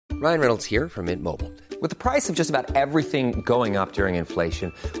Ryan Reynolds here from Mint Mobile. With the price of just about everything going up during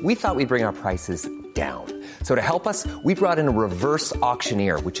inflation, we thought we'd bring our prices down. So to help us, we brought in a reverse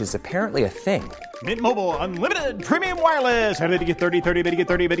auctioneer, which is apparently a thing. Mint Mobile Unlimited Premium Wireless. How to get 30, 30, bit to get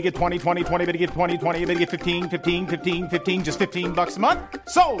 30, bit to get 20, 20, 20, bit to get 20, 20, bit to get 15, 15, 15, 15, just $15 a month?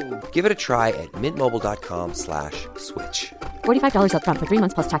 Sold! Give it a try at mintmobile.com/switch. $45 up front for 3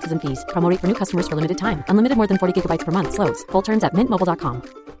 months plus taxes and fees. Promo rate for new customers for limited time. Unlimited more than 40 gigabytes per month. Slows full terms at mintmobile.com.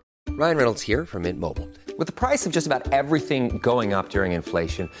 Ryan Reynolds here from Mint Mobile. With the price of just about everything going up during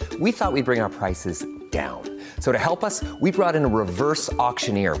inflation, we thought we'd bring our prices down. So to help us, we brought in a reverse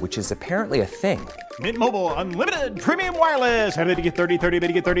auctioneer, which is apparently a thing. Mint Mobile Unlimited Premium Wireless. How to get 30, 30, bit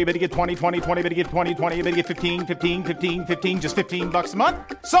to get 30, bit to get 20, 20, 20, bit to get 20, 20, bit to get 15, 15, 15, 15, just $15 a month?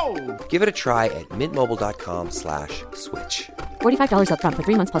 Sold! Give it a try at mintmobile.com/switch. $45 up front for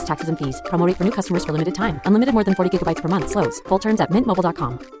 3 months plus taxes and fees. Promo rate for new customers for limited time. Unlimited more than 40 gigabytes per month. Slows full terms at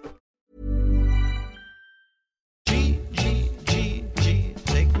mintmobile.com.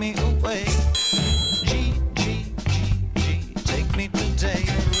 Take me away. Take me today.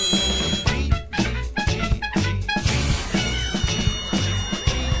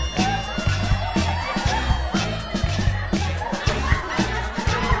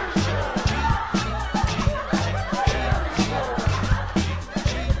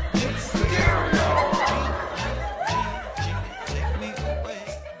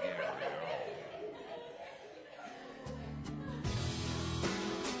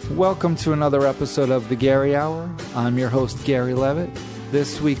 Welcome to another episode of The Gary Hour. I'm your host, Gary Levitt.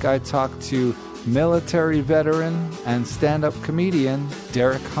 This week I talked to military veteran and stand-up comedian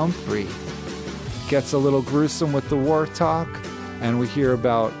Derek Humphrey. Gets a little gruesome with the war talk, and we hear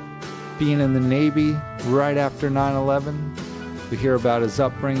about being in the Navy right after 9/11. We hear about his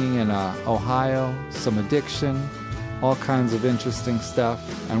upbringing in Ohio, some addiction, all kinds of interesting stuff,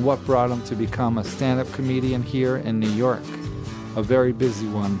 and what brought him to become a stand-up comedian here in New York. A very busy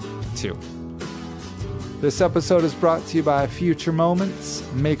one, too. This episode is brought to you by Future Moments,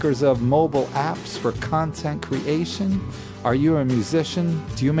 makers of mobile apps for content creation. Are you a musician?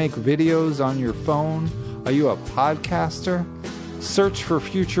 Do you make videos on your phone? Are you a podcaster? Search for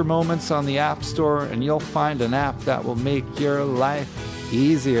Future Moments on the App Store and you'll find an app that will make your life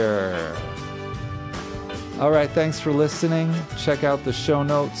easier. All right, thanks for listening. Check out the show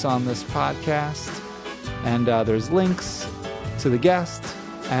notes on this podcast. And there's links to the guest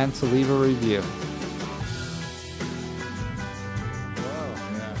and to leave a review.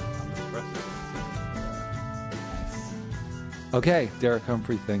 Okay, Derek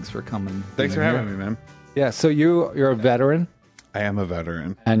Humphrey, thanks for coming. Thanks for having me, man. Yeah, so you're a veteran. I am a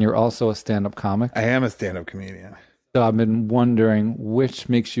veteran. And you're also a stand-up comic. I am a stand-up comedian. So I've been wondering which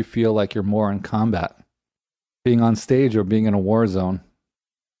makes you feel like you're more in combat, being on stage or being in a war zone?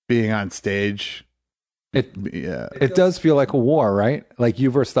 Being on stage. It does feel like a war, right? Like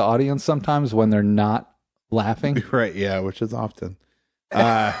you versus the audience sometimes when they're not laughing. Right, yeah, which is often.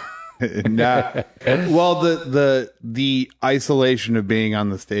 Well, the isolation of being on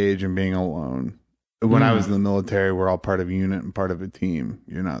the stage and being alone. When I was in the military, we're all part of a unit and part of a team.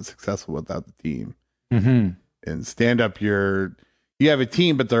 You're not successful without the team. Mm-hmm. In stand-up, you have a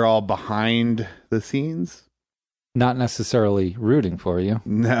team, but they're all behind the scenes. Not necessarily rooting for you.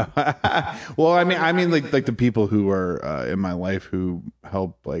 No. Well, I mean, like the people who are in my life who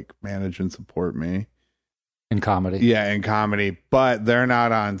help like manage and support me in comedy. Yeah, in comedy, but they're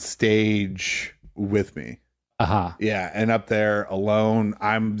not on stage with me. Yeah, and up there alone,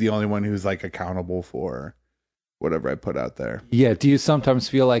 I'm the only one who's like accountable for whatever I put out there. Yeah. Do you sometimes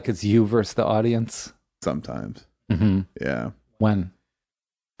feel like it's you versus the audience? Sometimes. Mm-hmm. Yeah. When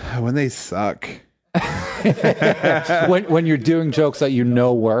they suck. when you're doing jokes that you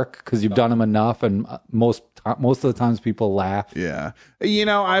know work because you've done them enough, and most of the times people laugh. Yeah,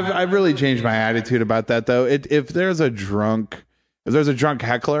 I've really changed my attitude about that though. If there's a drunk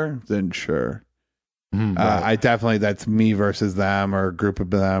heckler, then sure. Right. I definitely, that's me versus them or a group of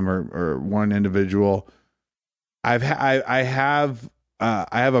them or one individual. I have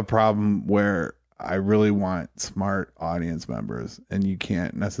a problem where I really want smart audience members, and you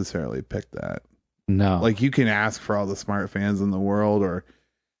can't necessarily pick that. No. Like you can ask for all the smart fans in the world,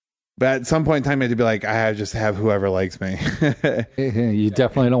 but at some point in time you have to be like, I just have whoever likes me. You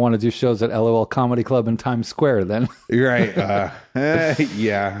definitely don't want to do shows at LOL Comedy Club in Times Square then. You're right.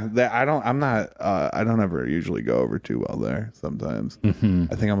 Yeah. I don't ever usually go over too well there sometimes. Mm-hmm.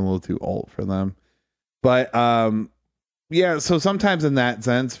 I think I'm a little too old for them. But yeah, so sometimes in that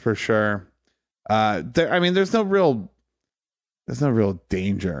sense, for sure. There's no real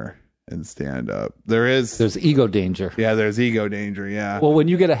danger in stand up. There's ego danger. Yeah, there's ego danger. Yeah. Well, when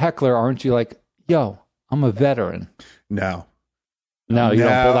you get a heckler, aren't you like, yo, I'm a veteran? No, you don't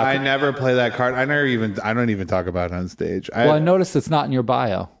pull that I never play that card. I don't even talk about it on stage. I noticed it's not in your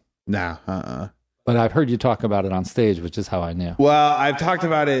bio. Nah, But I've heard you talk about it on stage, which is how I knew. Well, I've talked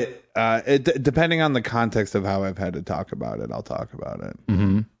about it. Depending on the context of how I've had to talk about it, I'll talk about it.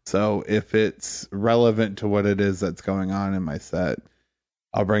 Mm-hmm. So if it's relevant to what it is that's going on in my set,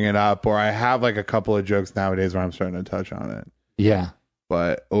 I'll bring it up. Or I have like a couple of jokes nowadays where I'm starting to touch on it. Yeah.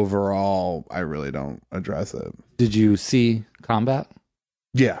 But overall, I really don't address it. Did you see combat?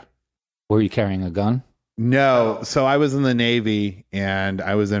 Yeah. Were you carrying a gun? No. So I was in the Navy, and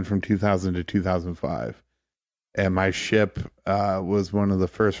I was in from 2000 to 2005. And my ship was one of the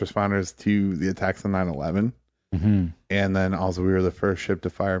first responders to the attacks on 9/11. Mm-hmm. And then also we were the first ship to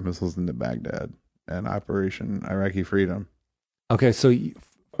fire missiles into Baghdad and Operation Iraqi Freedom. Okay, so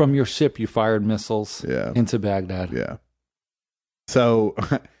from your ship, you fired missiles into Baghdad. Yeah. So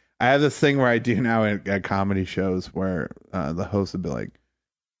I have this thing where I do now at comedy shows where the host would be like,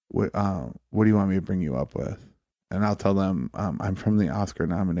 what do you want me to bring you up with? And I'll tell them I'm from the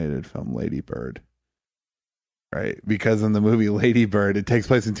Oscar-nominated film Lady Bird. Right? Because in the movie Lady Bird, it takes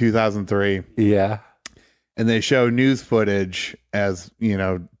place in 2003. Yeah. And they show news footage as,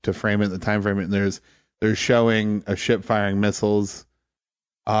 to frame it, the time frame it. And they're showing a ship firing missiles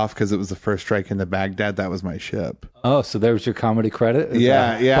off because it was the first strike into Baghdad. That was my ship. Oh, so there was your comedy credit?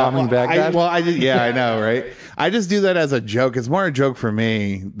 Yeah. Bombing Baghdad? I did. Yeah, I know, right? I just do that as a joke. It's more a joke for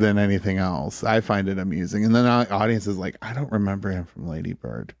me than anything else. I find it amusing. And then the audience is like, I don't remember him from Lady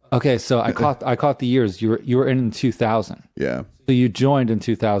Bird. Okay, so I caught the years. You were in 2000. Yeah. So you joined in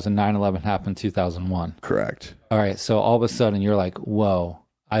 2000. 9/11 happened 2001. Correct. All right. So all of a sudden you're like, whoa.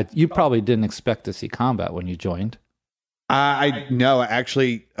 You probably didn't expect to see combat when you joined. No,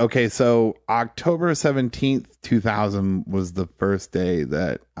 actually. Okay, so October 17th, 2000 was the first day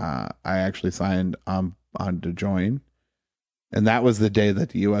that I actually signed on to join. And that was the day that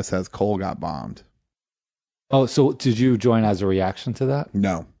the USS Cole got bombed. Oh, so did you join as a reaction to that?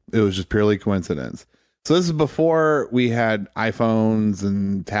 No, it was just purely coincidence. So this is before we had iPhones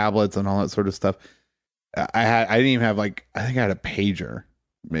and tablets and all that sort of stuff. I didn't even have I think I had a pager,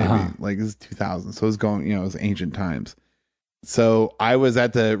 maybe. Like this is 2000. So it was going, it was ancient times. So I was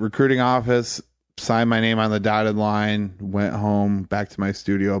at the recruiting office, signed my name on the dotted line, went home back to my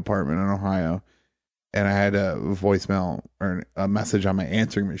studio apartment in Ohio, and I had a voicemail or a message on my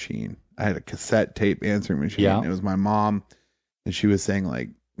answering machine. I had a cassette tape answering machine. Yeah. It was my mom, and she was saying the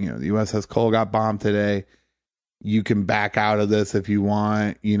USS Cole got bombed today. You can back out of this if you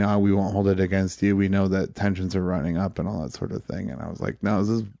want. We won't hold it against you. We know that tensions are running up and all that sort of thing. And I was like, no,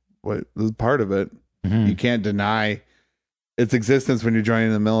 this is part of it. Mm-hmm. You can't deny its existence when you're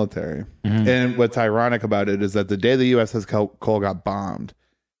joining the military. Mm-hmm. And what's ironic about it is that the day the USS Cole got bombed,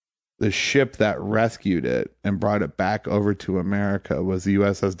 the ship that rescued it and brought it back over to America was the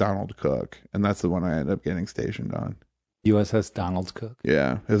USS Donald Cook. And that's the one I ended up getting stationed on. USS Donald Cook?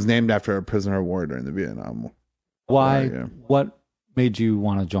 Yeah. It was named after a prisoner of war during the Vietnam War. Why? Yeah. What made you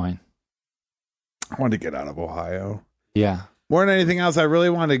want to join? I wanted to get out of Ohio. Yeah. More than anything else, I really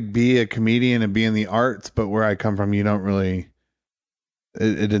want to be a comedian and be in the arts, but where I come from, you don't really,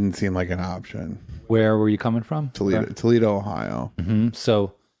 it didn't seem like an option. Where were you coming from? Toledo, Ohio. Mm-hmm.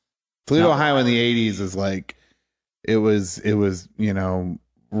 So Toledo, Ohio in the 80s is like, it was,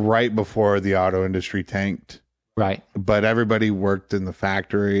 right before the auto industry tanked. Right. But everybody worked in the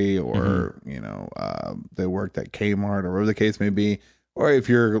factory or, they worked at Kmart or whatever the case may be. Or if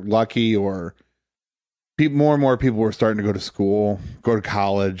you're lucky or more and more people were starting to go to school, go to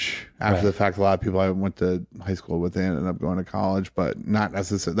college after the fact. A lot of people I went to high school with, they ended up going to college, but not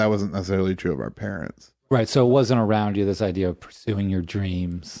necessarily, that wasn't necessarily true of our parents. Right. So it wasn't around you, this idea of pursuing your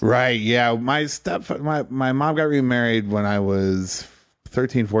dreams. Right. Yeah. My mom got remarried when I was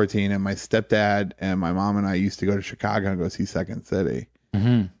 13, 14, and my stepdad and my mom and I used to go to Chicago and go see Second City.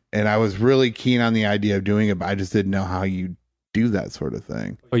 Mm-hmm. And I was really keen on the idea of doing it, but I just didn't know how you do that sort of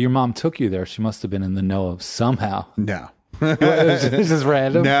thing. Well, your mom took you there. She must have been in the know of somehow. No. It was just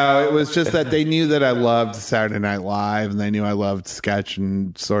random? No, it was just that they knew that I loved Saturday Night Live and they knew I loved sketch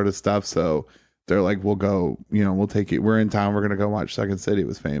and sort of stuff. So they're like, we'll go, we'll take you. We're in town. We're going to go watch Second City. It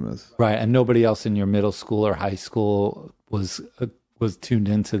was famous. Right. And nobody else in your middle school or high school was tuned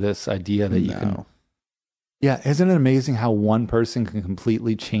into this idea that you can. Yeah. Isn't it amazing how one person can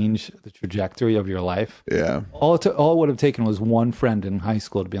completely change the trajectory of your life? Yeah. All it would have taken was one friend in high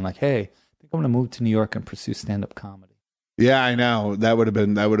school to be like, hey, I think I'm going to move to New York and pursue stand-up comedy. Yeah, I know. That would have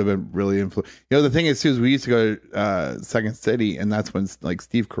been really influential. The thing is too is we used to go to Second City, and that's when like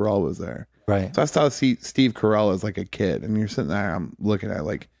Steve Carell was there. Right. So I saw Steve Carell as like a kid, and you're sitting there, I'm looking at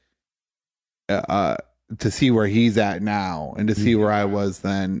like to see where he's at now and to see where I was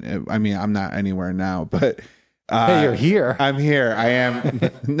then. I mean, I'm not anywhere now, but hey, you're here. I'm here. I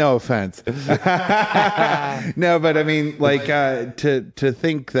am. No offense. No, but I mean, like to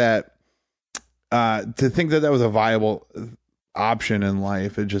think that that was a viable option in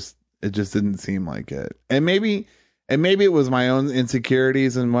life, it just didn't seem like it. And maybe it was my own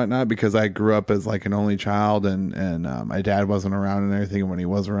insecurities and whatnot, because I grew up as like an only child, and my dad wasn't around and everything. And when he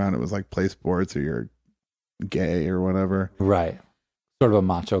was around, it was like play sports or you're gay or whatever. Right. Sort of a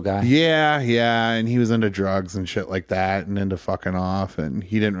macho guy. Yeah. And he was into drugs and shit like that, and into fucking off. And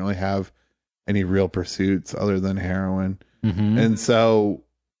he didn't really have any real pursuits other than heroin. Mm-hmm. And so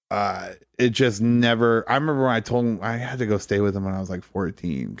it just never. I remember when I told him I had to go stay with him when I was like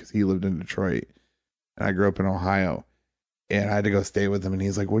 14, because he lived in Detroit and I grew up in Ohio, and I had to go stay with him. And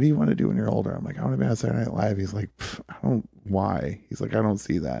he's like, "What do you want to do when you're older?" I'm like, "I want to be on Saturday Night Live." He's like, "I don't. Why?" He's like, "I don't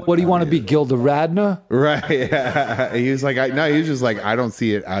see that." What do you want to be, Gilda Radner? Right. Yeah. He was like, no, he was just like, "I don't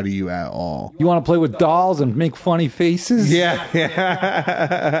see it out of you at all." You want to play with dolls and make funny faces? Yeah.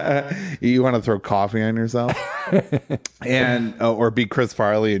 You want to throw coffee on yourself and or be Chris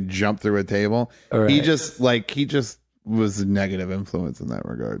Farley and jump through a table. Right. He just was a negative influence in that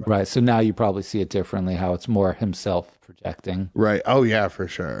regard. Right. So now you probably see it differently, how it's more himself projecting. Right. Oh yeah, for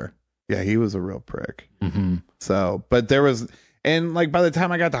sure. Yeah, he was a real prick. Mm-hmm. So, but there was, and like by the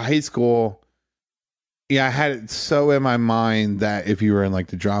time I got to high school, yeah, I had it so in my mind that if you were in like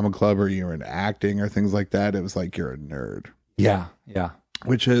the drama club or you were in acting or things like that, it was like you're a nerd. Yeah.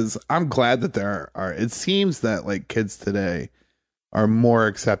 Which is, I'm glad that there are. It seems that like kids today are more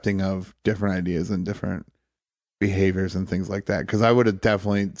accepting of different ideas and different behaviors and things like that, because I would have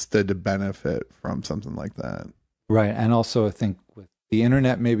definitely stood to benefit from something like that. Right. And also I think with the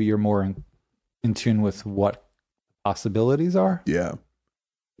internet, maybe you're more in tune with what possibilities are. Yeah.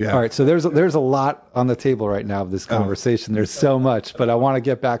 All right. So there's a lot on the table right now of this conversation. There's so much, but I want to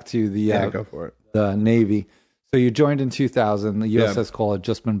get back to the go for it. The Navy. So you joined in 2000. The USS Cole had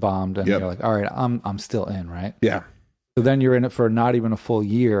just been bombed, and you're like, all right, I'm still in, right? Yeah. So then you're in it for not even a full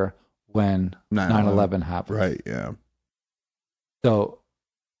year when 9/11 happened. Right. Yeah. So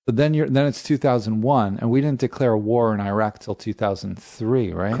then it's 2001, and we didn't declare war in Iraq till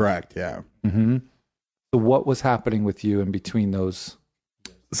 2003, right? Correct. Yeah. Mm-hmm. So what was happening with you in between those?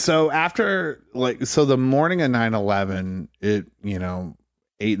 So after the morning of 9/11, it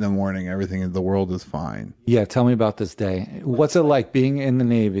 8 a.m, everything, the world is fine. Yeah, tell me about this day. What's it like being in the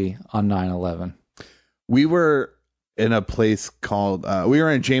Navy on 9/11? We were in a place called we were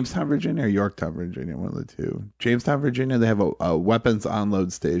in Jamestown, Virginia, or Yorktown, Virginia, one of the two. Jamestown, Virginia, they have a weapons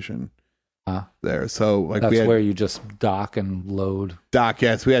unload station there. So that's where you just dock and load.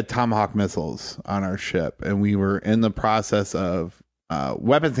 Yes, we had Tomahawk missiles on our ship, and we were in the process of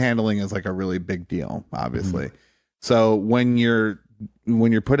weapons handling is like a really big deal, obviously. Mm-hmm. So when you're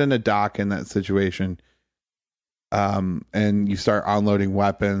put in a dock in that situation, and you start unloading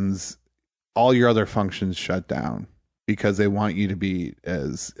weapons, all your other functions shut down, because they want you to be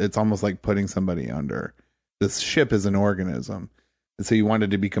it's almost like putting somebody under. This ship is an organism. And so you want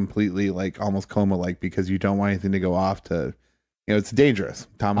it to be completely like almost coma-like, because you don't want anything to go off to, it's dangerous.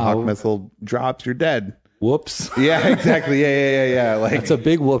 Tomahawk missile drops, you're dead. Whoops. Yeah, exactly. Yeah. Like, that's a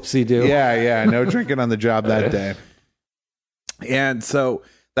big whoopsie do. Yeah. No drinking on the job that day. And so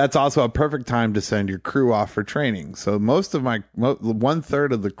that's also a perfect time to send your crew off for training. So most of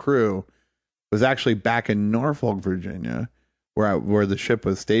 1/3 of the crew was actually back in Norfolk, Virginia, where the ship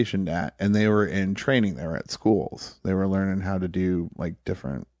was stationed at, and they were in training. They were at schools. They were learning how to do like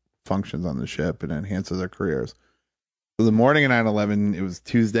different functions on the ship and enhance their careers. So the morning of 9/11, it was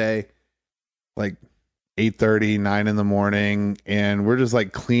Tuesday, like 8:30, 9 in the morning, and we're just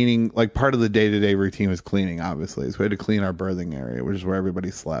like cleaning. Like part of the day-to-day routine was cleaning, obviously. So we had to clean our berthing area, which is where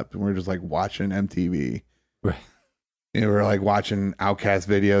everybody slept, and we're just like watching MTV. Right. We were like watching Outkast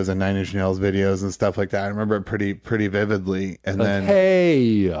videos and Nine Inch Nails videos and stuff like that. I remember it pretty vividly. And like, then, hey,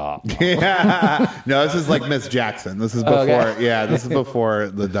 yeah, no, this is like Miss Jackson. This is before, okay. Yeah, this is before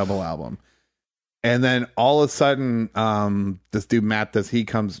the double album. And then all of a sudden, this dude Matt, he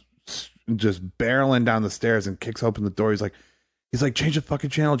comes just barreling down the stairs and kicks open the door. He's like, change the fucking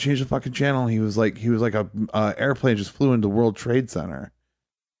channel. He was like a airplane just flew into World Trade Center.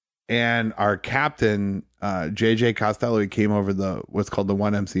 And our captain, JJ Costello, he came over what's called the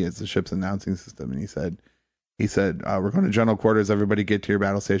 1MC, it's the ship's announcing system, and he said, we're going to general quarters. Everybody get to your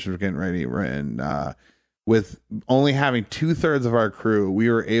battle stations. We're getting ready. We're in with only having 2/3 of our crew, we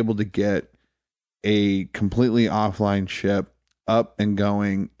were able to get a completely offline ship up and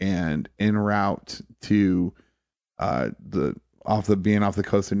going and en route to being off the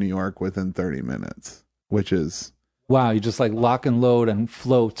coast of New York within 30 minutes, which is wow. You just like lock and load and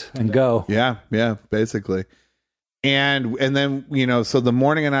float and go. yeah, basically. And then, so the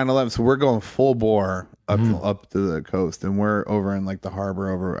morning of 9/11, so we're going full bore up to the coast, and we're over in like the harbor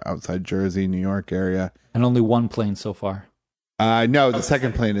over outside Jersey, New York area. And only one plane so far. No, the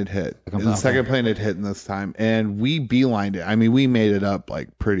second plane had hit. The second plane had hit in this time, and we beelined it. I mean, we made it up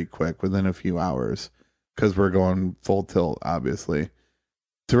like pretty quick within a few hours because we're going full tilt, obviously,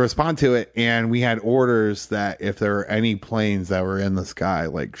 to respond to it. And we had orders that if there were any planes that were in the sky,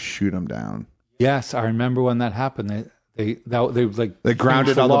 like shoot them down. Yes, I remember when that happened. They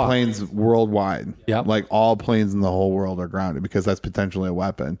grounded all the planes worldwide. Yeah, like all planes in the whole world are grounded because that's potentially a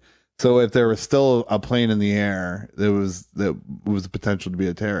weapon. So if there was still a plane in the air, there was the potential to be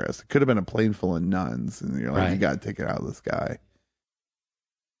a terrorist. It could have been a plane full of nuns, and you're like, you got to take it out of the sky.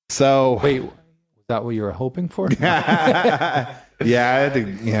 So wait, was that what you were hoping for? Yeah, I had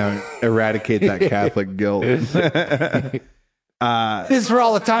to eradicate that Catholic guilt. This is for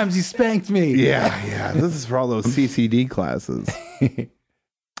all the times you spanked me. Yeah. This is for all those CCD classes.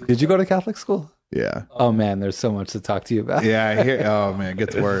 Did you go to Catholic school? Yeah. Oh man, there's so much to talk to you about. Yeah. Oh man, it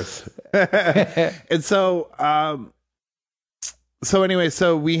gets worse. And so anyway,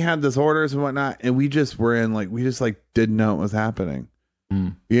 so we had this orders and whatnot, and we just didn't know what was happening.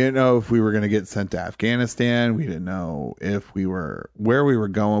 We didn't know if we were going to get sent to Afghanistan. We didn't know where we were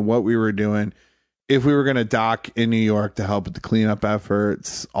going, what we were doing, if we were going to dock in New York to help with the cleanup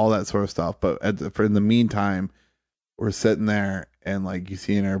efforts, all that sort of stuff. But in the meantime, we're sitting there, and like you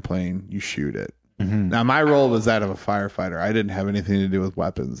see an airplane, you shoot it. Now, my role was that of a firefighter. I didn't have anything to do with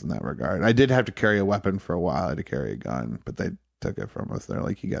weapons in that regard. I did have to carry a weapon for a while. I had to carry a gun, but they took it from us. They're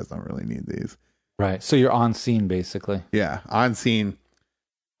like, you guys don't really need these. Right. So you're on scene, basically. Yeah, on scene.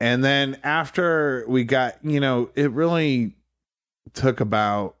 And then after we got, it really took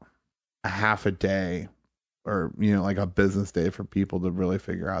about a half a day or, like a business day for people to really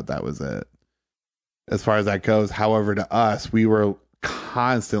figure out that was it. As far as that goes. However, to us, we were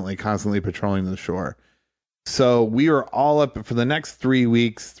constantly patrolling the shore. So we were all up for the next 3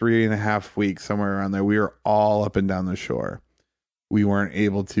 weeks, 3.5 weeks, somewhere around there. We were all up and down the shore. We weren't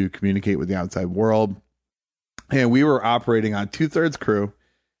able to communicate with the outside world. And we were operating on 2/3 crew.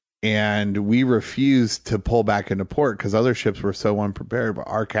 And we refused to pull back into port because other ships were so unprepared. But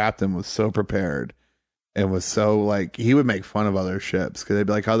our captain was so prepared and was so like, he would make fun of other ships because they'd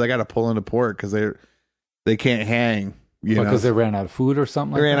be like, oh, they got to pull into port because they can't hang. Because they ran out of food or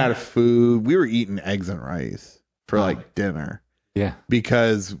something like that? They ran out of food. We were eating eggs and rice for like dinner. Yeah.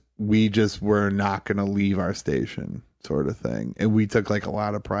 Because we just were not going to leave our station sort of thing. And we took like a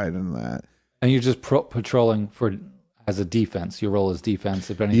lot of pride in that. And you're just patrolling as a defense. Your role is defense,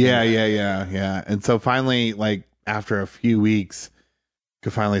 if anything. Yeah. And so finally, like after a few weeks,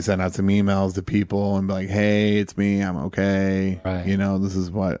 could finally send out some emails to people and be like, hey, it's me. I'm okay. Right. This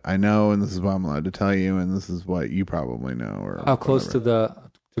is what I know, and this is what I'm allowed to tell you, and this is what you probably know. Or how close to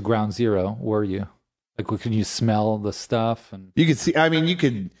ground zero were you? Like, can you smell the stuff? And you could see. I mean, you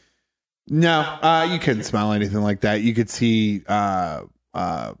could. No, you couldn't smell anything like that. You could see the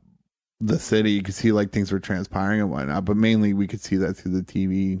city. You could see like things were transpiring and whatnot. But mainly, we could see that through the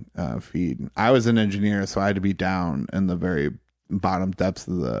TV feed. I was an engineer, so I had to be down in the very bottom depths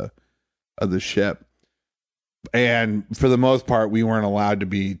of the ship, and for the most part we weren't allowed to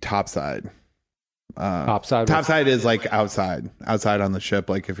be topside. Topside is like outside on the ship,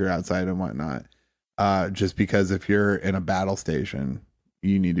 like if you're outside and whatnot, just because if you're in a battle station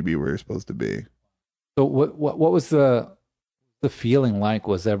you need to be where you're supposed to be. So what was the feeling like?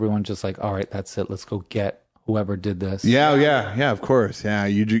 Was everyone just like, all right, that's it, let's go get whoever did this? Yeah, of course. Yeah,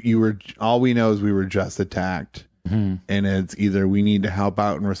 you were, all we know is we were just attacked. And it's either we need to help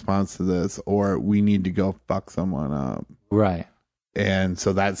out in response to this or we need to go fuck someone up. Right. And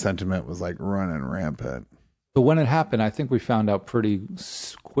so that sentiment was like running rampant. So when it happened, I think we found out pretty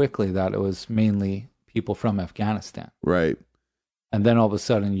quickly that it was mainly people from Afghanistan. Right. And then all of a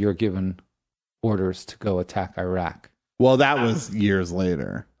sudden you're given orders to go attack Iraq. Well, that was years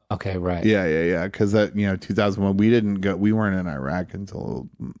later. Okay, right. Yeah. Because that, 2001, we weren't in Iraq until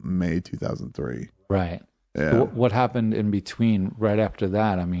May 2003. Right. Yeah. So what happened in between right after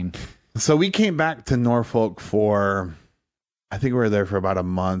that? I mean, so we came back to Norfolk for, I think we were there for about a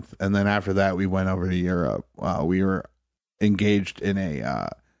month. And then after that, we went over to Europe. We were engaged in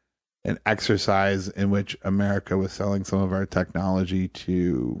an exercise in which America was selling some of our technology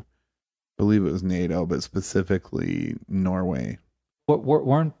to believe it was NATO, but specifically Norway.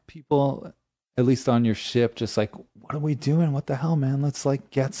 Weren't people, at least on your ship, just like, what are we doing? What the hell, man? Let's like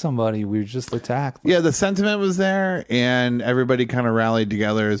get somebody. We were just attacked. Yeah, the sentiment was there, and everybody kind of rallied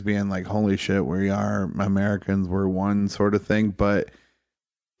together as being like, holy shit, we are Americans, we're one sort of thing. But,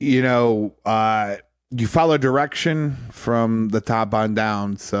 you know, you follow direction from the top on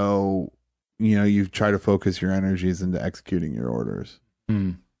down. So, you know, you try to focus your energies into executing your orders.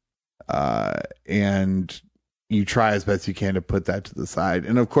 And you try as best you can to put that to the side.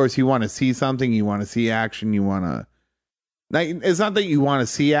 And of course, you want to see something, you want to see action, you want to. It's not that you want to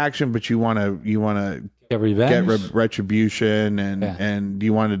see action, but you want to get revenge, get retribution, and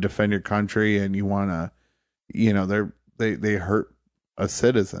you want to defend your country, and you want to, you know, they hurt a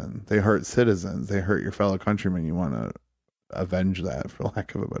citizen, they hurt citizens, they hurt your fellow countrymen. You want to avenge that, for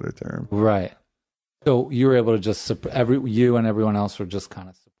lack of a better term. Right. So you were able to just you and everyone else were just kind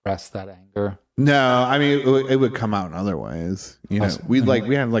of suppress that anger. No, I mean it would come out in other ways. You know, we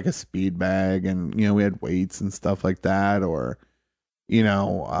had like a speed bag, and you know we had weights and stuff like that, or you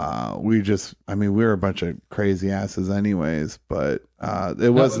know, we were a bunch of crazy asses, anyways. But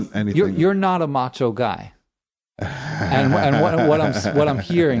it wasn't anything. You're not a macho guy, and what I'm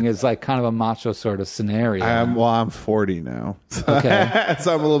hearing is like kind of a macho sort of scenario. I'm 40 now, so, okay.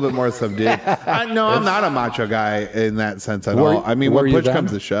 So I'm a little bit more subdued. I'm not a macho guy in that sense at all. I mean, when push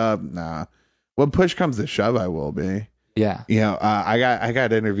comes to shove, nah. When push comes to shove, I will be. Yeah. You know, I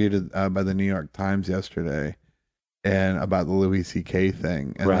got interviewed by the New York Times yesterday, and about the Louis C.K.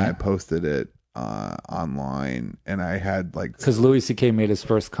 thing, and I posted it online, and I had like, because Louis C.K. made his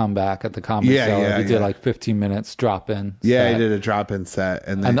first comeback at the Comedy Cellar. He did like 15 minutes drop in. Yeah, he did a drop in set,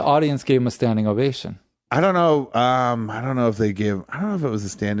 and the audience gave him a standing ovation. I don't know. I don't know if it was a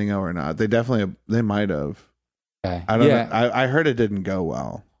standing O or not. They might have. Okay. I don't know. I heard it didn't go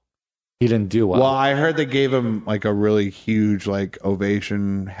well. He didn't do well. Well, I heard they gave him like a really huge like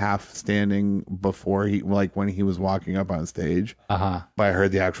ovation, half standing before when he was walking up on stage. But I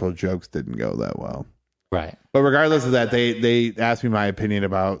heard the actual jokes didn't go that well. Right. But regardless of that, they asked me my opinion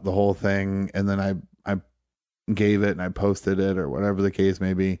about the whole thing, and then I gave it and I posted it, or whatever the case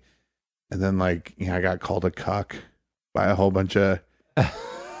may be. And then I got called a cuck by a whole bunch of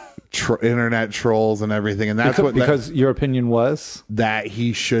internet trolls and everything, and that's because your opinion was that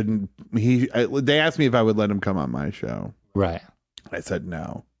he shouldn't. They asked me if I would let him come on my show. Right. I said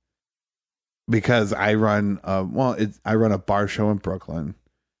no, because I run a bar show in Brooklyn,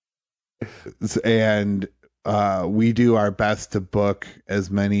 and we do our best to book as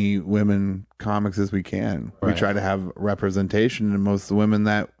many women comics as we can. Right. We try to have representation, and most of the women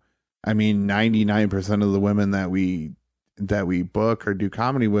 99% of the women that we book or do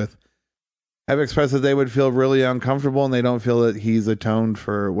comedy with have expressed that they would feel really uncomfortable, and they don't feel that he's atoned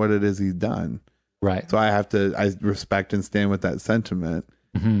for what it is he's done. Right. So I respect and stand with that sentiment.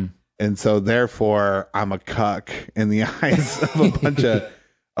 Mm-hmm. And so therefore I'm a cuck in the eyes of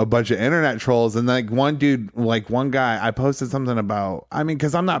a bunch of internet trolls. And one guy, I posted something about,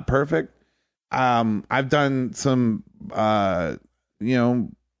 cause I'm not perfect. I've done some,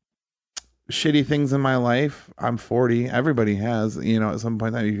 shitty things in my life. I'm 40. Everybody has, at some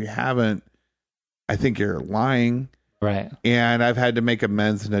point in time. If you haven't, I think you're lying. Right. And I've had to make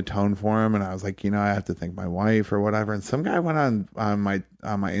amends and atone for him. And I was like, I have to thank my wife or whatever. And some guy went on my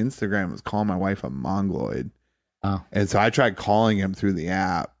Instagram, was calling my wife a mongoloid. Oh. And so I tried calling him through the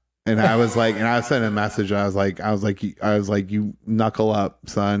app. And I was like, and I sent a message. I was like, you knuckle up,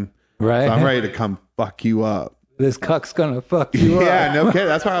 son. Right. So I'm ready to come fuck you up. This cuck's gonna fuck you up. Yeah, no kidding.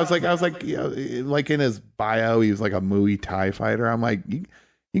 That's why I was like, like in his bio, he was like a Muay Thai fighter. I'm like, you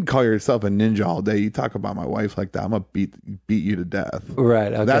can call yourself a ninja all day. You talk about my wife like that, I'm gonna beat you to death.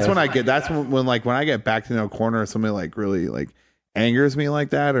 Right. Okay. That's when I get back to no corner, or somebody really angers me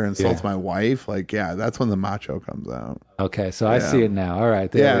like that or insults my wife. That's when the macho comes out. Okay, so I see it now. All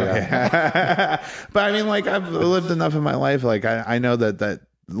right. There But I've lived enough in my life. I know that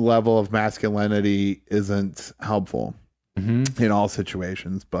level of masculinity isn't helpful in all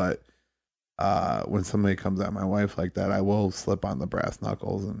situations, but when somebody comes at my wife like that, I will slip on the brass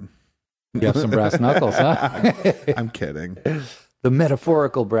knuckles. And you have some brass knuckles, huh? I'm kidding. The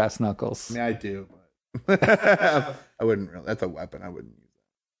metaphorical brass knuckles. Yeah, I do. I wouldn't really. That's a weapon. I wouldn't use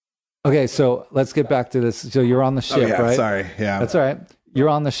that. Okay, so let's get back to this. So you're on the ship, right? Sorry. Yeah, that's all right. You're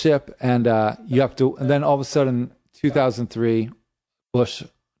on the ship, and you have to. And then all of a sudden, 2003, George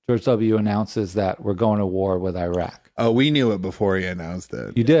W. announces that we're going to war with Iraq. Oh, we knew it before he announced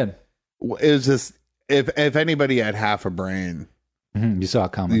it. You did. It was just if anybody had half a brain, you saw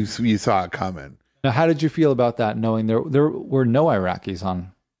it coming. You saw it coming. Now, how did you feel about that, knowing there were no Iraqis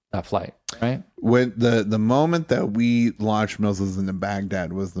on that flight, right? When the moment that we launched missiles into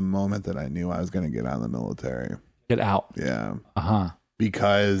Baghdad was the moment that I knew I was going to get out of the military. Get out. Yeah.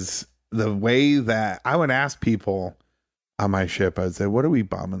 Because the way that I would ask people on my ship, I'd say, what are we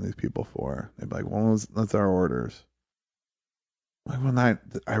bombing these people for? They'd be like, well, that's our orders. Like, well,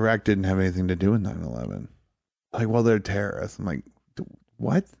 Iraq didn't have anything to do with 9/11. Like, well, they're terrorists. I'm like,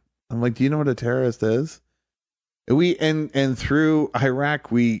 what? I'm like, do you know what a terrorist is? And through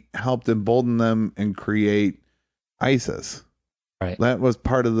Iraq, we helped embolden them and create ISIS. Right. That was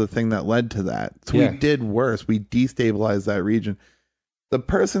part of the thing that led to that. So we did worse. We destabilized that region. The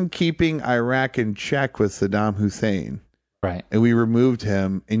person keeping Iraq in check was Saddam Hussein. Right. And we removed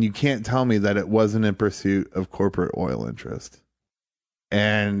him. And you can't tell me that it wasn't in pursuit of corporate oil interest.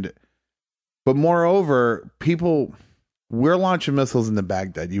 But moreover, we're launching missiles into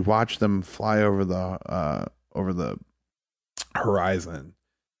Baghdad. You watch them fly over the horizon,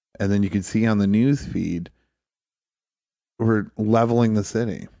 and then you can see on the news feed, we're leveling the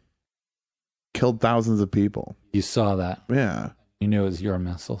city, killed thousands of people. You saw that. Yeah. You knew it was your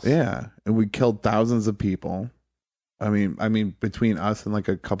missiles. Yeah. And we killed thousands of people. I mean, between us and like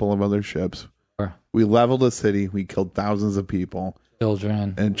a couple of other ships, we leveled a city. We killed thousands of people.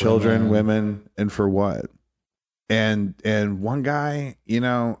 Children, women, and for what? And one guy,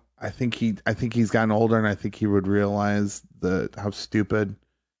 I think he's gotten older, and I think he would realize how stupid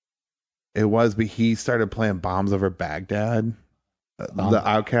it was. But he started playing "Bombs Over Baghdad," the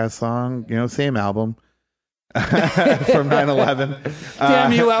Outkast song, same album from 9/11.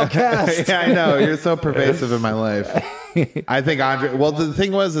 Damn you, Outkast! Yeah, I know, you're so pervasive in my life. I think Andre. Well, the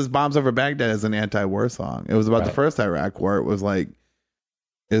thing is "Bombs Over Baghdad" is an anti-war song. It was about the first Iraq war. It was like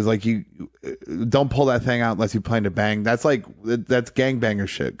you don't pull that thing out unless you plan to bang. That's gangbanger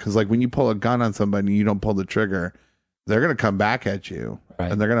shit. Because like when you pull a gun on somebody and you don't pull the trigger, they're gonna come back at you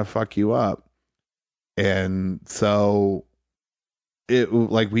and they're gonna fuck you up. And so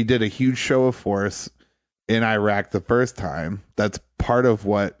we did a huge show of force in Iraq the first time. That's part of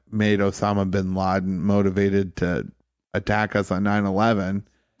what made Osama bin Laden motivated to attack us on 9/11.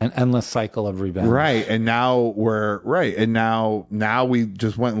 An endless cycle of revenge. Right. And now now we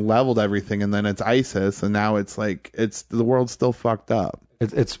just went and leveled everything, and then it's ISIS, and now it's like the world's still fucked up.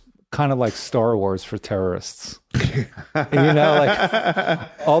 It's kind of like Star Wars for terrorists. Like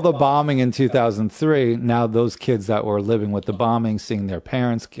all the bombing in 2003, now those kids that were living with the bombing, seeing their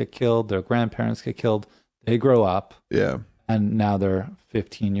parents get killed, their grandparents get killed, they grow up. Yeah. And now they're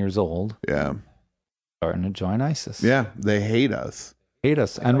 15 years old. Yeah. Starting to join ISIS. Yeah. They hate us.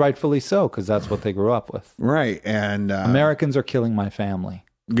 And rightfully so, because that's what they grew up with. Right. And Americans are killing my family.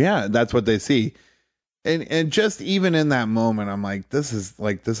 Yeah, that's what they see. And just even in that moment, I'm like, this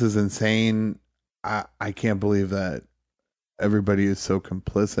is insane. I can't believe that everybody is so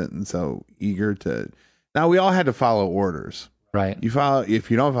complicit and so eager to. Now we all had to follow orders. Right.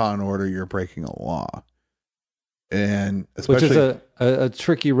 If you don't follow an order, you're breaking a law. And especially, which is a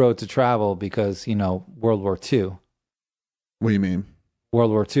tricky road to travel because, World War II. What do you mean?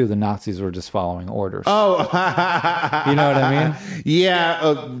 World War II, the Nazis were just following orders. Oh, you know what I mean?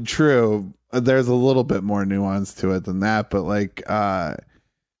 Yeah, true. There's a little bit more nuance to it than that, but like,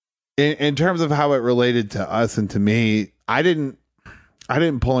 in terms of how it related to us and to me, I didn't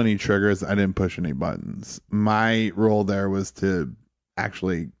pull any triggers. I didn't push any buttons. My role there was to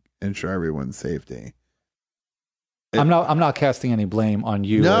actually ensure everyone's safety. I'm not casting any blame on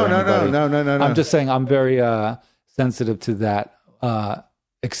you. No. I'm just saying I'm very sensitive to that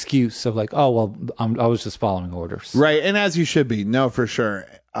excuse of like, oh well, I was just following orders, right? And as you should be. No, for sure.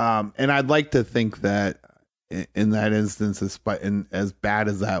 And I'd like to think that in that instance, as bad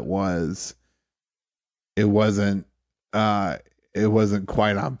as that was, it wasn't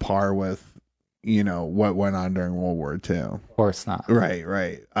quite on par with what went on during World War II. Of course not. Right.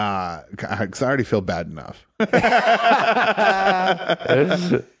 'Cause I already feel bad enough.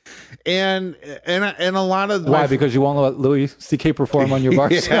 And a lot of why? Because you won't let Louis C.K. perform on your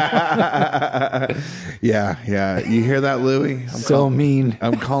bars. Yeah. Yeah. You hear that, Louis? Mean.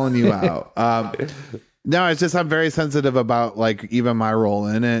 I'm calling you out. No, it's just I'm very sensitive about like even my role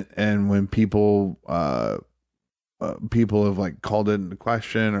in it, and when people have like called it into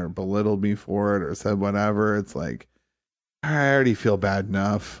question or belittled me for it or said whatever, it's like I already feel bad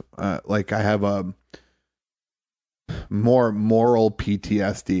enough. Like I have a more moral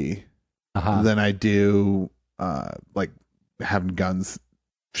PTSD than I do like having guns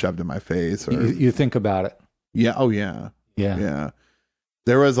shoved in my face. Or you think about it. Yeah. Oh yeah. Yeah.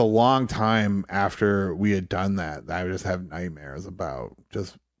 There was a long time after we had done that I would just have nightmares about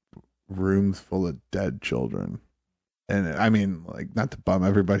just rooms full of dead children. And I mean, like, not to bum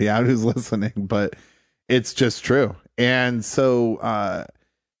everybody out who's listening, but it's just true. And so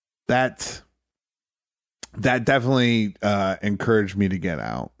that definitely encouraged me to get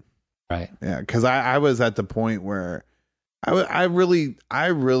out. Right. Yeah, because I was at the point where I really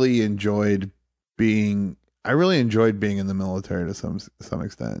enjoyed being in the military to some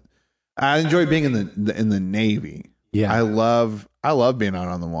extent. I enjoyed being in the Navy. Yeah. I love being out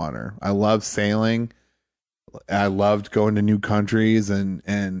on the water. I love sailing. I loved going to new countries,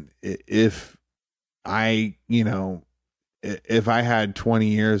 and if I had 20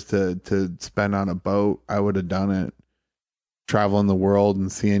 years to spend on a boat, I would have done it. Traveling the world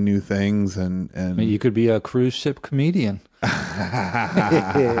and seeing new things, and I mean, you could be a cruise ship comedian.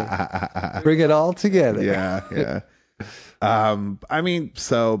 Bring it all together. Yeah. I mean,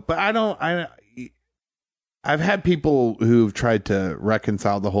 but I've had people who've tried to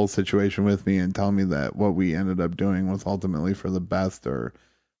reconcile the whole situation with me and tell me that what we ended up doing was ultimately for the best, or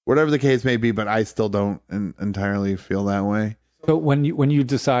whatever the case may be, but I still don't entirely feel that way. So when you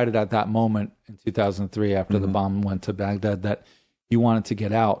decided at that moment in 2003, after the bomb went to Baghdad, that you wanted to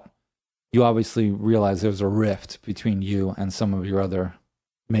get out, you obviously realized there was a rift between you and some of your other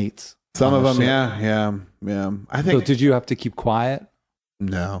mates. Some of them, yeah. I think. So did you have to keep quiet?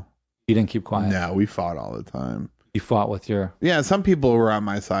 No. You didn't keep quiet? No, we fought all the time. You fought with your... Yeah, some people were on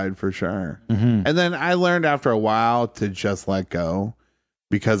my side for sure. Mm-hmm. And then I learned after a while to just let go,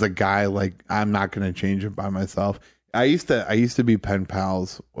 because a guy like, I'm not going to change it by myself. I used to be pen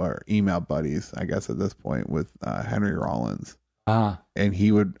pals or email buddies, I guess at this point, with Henry Rollins. And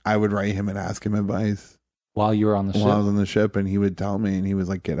I would write him and ask him advice. While you were on the ship? While I was on the ship, and he would tell me, and he was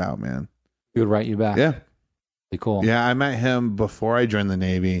like, get out, man. He would write you back? Yeah. Pretty cool. Yeah, I met him before I joined the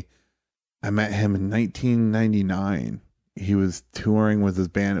Navy. I met him in 1999. He was touring with his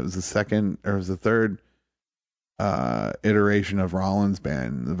band. It was the third iteration of Rollins'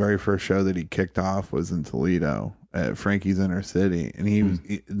 band. The very first show that he kicked off was in Toledo at Frankie's Inner City. And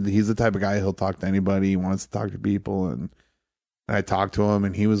he's the type of guy, he'll talk to anybody. He wants to talk to people. And I talked to him,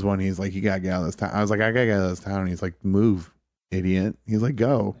 and he's like, you got to get out of this town. I was like, I got to get out of this town. And he's like, move, idiot. He's like,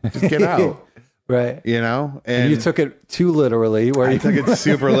 go. Just get out. Right. And you took it too literally. I took it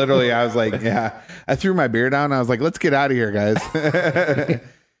super literally. I was like, yeah. I threw my beer down. I was like, let's get out of here, guys.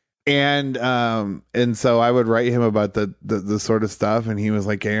 And so I would write him about the sort of stuff, and he was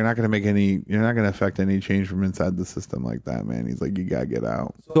like, yeah, you're not going to affect any change from inside the system like that, man. He's like, you got to get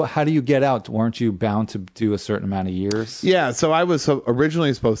out. So how do you get out? Weren't you bound to do a certain amount of years? Yeah. So I was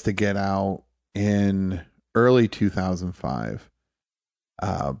originally supposed to get out in early 2005.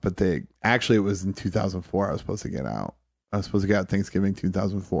 But it was in 2004 I was supposed to get out. I was supposed to get out Thanksgiving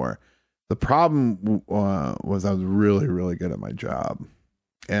 2004. The problem was I was really, really good at my job,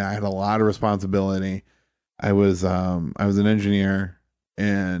 and I had a lot of responsibility. I was an engineer,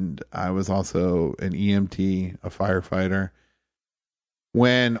 and I was also an EMT, a firefighter.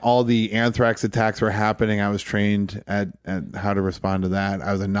 When all the anthrax attacks were happening, I was trained at how to respond to that.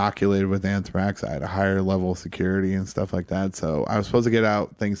 I was inoculated with anthrax. I had a higher level of security and stuff like that. So I was supposed to get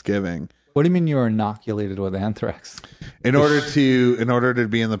out Thanksgiving. What do you mean you were inoculated with anthrax? In order to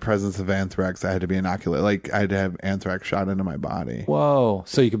be in the presence of anthrax, I had to be inoculated. Like, I had to have anthrax shot into my body. Whoa!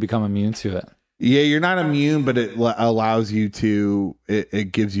 So you could become immune to it. Yeah, you're not immune, but it allows you to.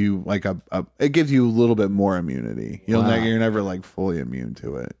 It gives you like it gives you a little bit more immunity. You're never like fully immune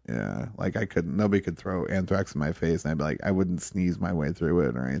to it. Yeah, like nobody could throw anthrax in my face, and I'd be like, I wouldn't sneeze my way through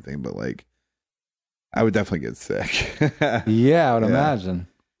it or anything, but like, I would definitely get sick. Yeah, I would imagine.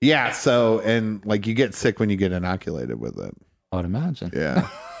 Yeah, so and like you get sick when you get inoculated with it. I would imagine. Yeah.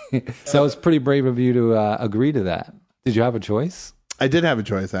 So it's pretty brave of you to agree to that. Did you have a choice? I did have a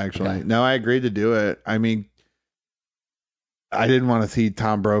choice, actually. Okay. No, I agreed to do it. I mean, I didn't want to see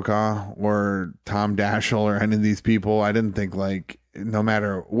Tom Brokaw or Tom Daschle or any of these people. I didn't think, like, no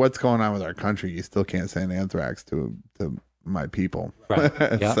matter what's going on with our country, you still can't send anthrax to my people. Right.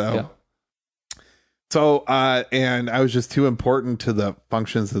 Yeah, So, and I was just too important to the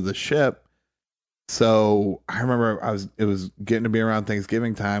functions of the ship. So I remember it was getting to be around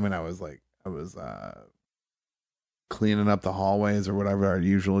Thanksgiving time, and I was cleaning up the hallways or whatever, our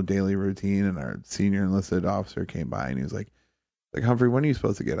usual daily routine, and our senior enlisted officer came by, and he was like, Humphrey, when are you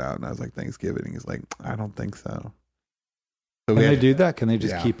supposed to get out? And I was like, Thanksgiving. And he's like, I don't think so. Can they do that? Can they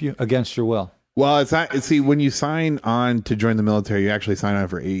just keep you against your will? Well, it's not. See, when you sign on to join the military, you actually sign on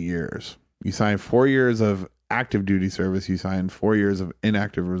for 8 years. You sign 4 years of active duty service. You sign 4 years of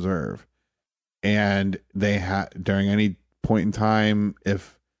inactive reserve. And they during any point in time,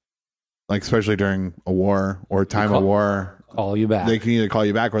 if, like, especially during a war or time of war, call you back. They can either call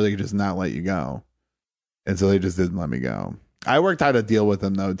you back or they can just not let you go. And so they just didn't let me go. I worked out a deal with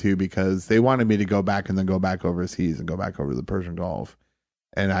them though too, because they wanted me to go back and then go back overseas and go back over to the Persian Gulf,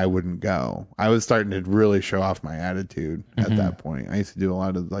 and I wouldn't go. I was starting to really show off my attitude at that point. I used to do a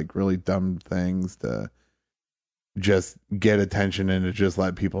lot of like really dumb things to just get attention and to just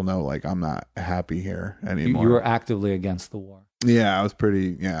let people know like I'm not happy here anymore. You were actively against the war. Yeah, I was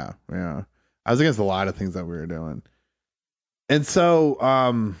pretty. Yeah. I was against a lot of things that we were doing, and so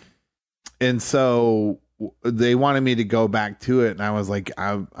they wanted me to go back to it, and I was like,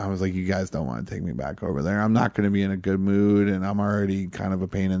 you guys don't want to take me back over there. I'm not going to be in a good mood, and I'm already kind of a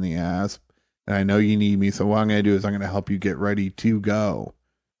pain in the ass, and I know you need me. So what I'm going to do is I'm going to help you get ready to go,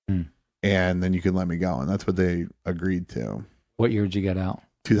 and then you can let me go. And that's what they agreed to. What year did you get out?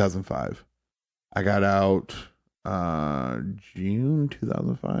 2005. I got out June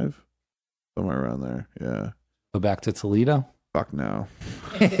 2005, somewhere around there. Yeah. Go back to Toledo? Fuck no.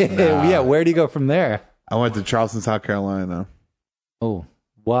 Yeah, where do you go from there? I went to Charleston, South Carolina. Oh,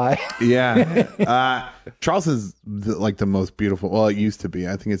 why? Yeah. Charleston's like the most beautiful. Well, it used to be.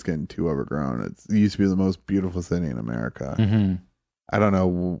 I think it's getting too overgrown. It used to be the most beautiful city in America. Mm-hmm. I don't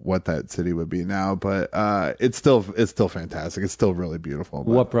know what that city would be now, but it's still fantastic. It's still really beautiful.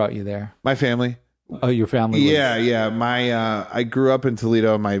 What brought you there? My family. Oh, your family? Yeah. I grew up in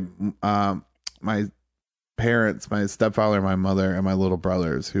Toledo. My parents, my stepfather, my mother, and my little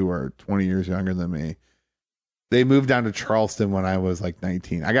brothers, who are 20 years younger than me, they moved down to Charleston when I was like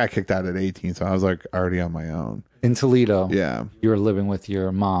 19. I got kicked out at 18, so I was like already on my own. In Toledo? Yeah. You were living with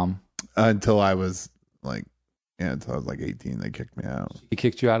your mom? Until I was like 18. They kicked me out. He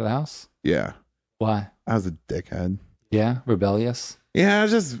kicked you out of the house? Yeah. Why? I was a dickhead. Yeah? Rebellious? Yeah, I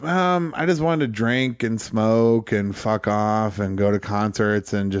just wanted to drink and smoke and fuck off and go to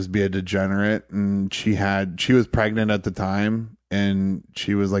concerts and just be a degenerate. And she was pregnant at the time, and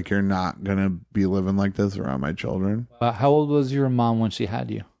she was like, "You're not gonna be living like this around my children." How old was your mom when she had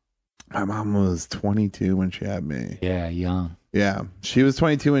you? My mom was 22 when she had me. Yeah, young. Yeah, she was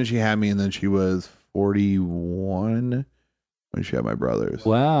 22 when she had me, and then she was 41 when she had my brothers.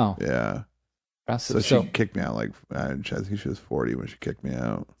 Wow. Yeah. So she kicked me out like, I think she was 40 when she kicked me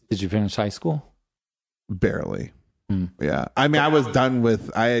out. Did you finish high school? Barely. Yeah. I mean, I was done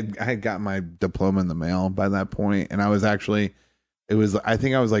with, I had got my diploma in the mail by that point, and I was actually, I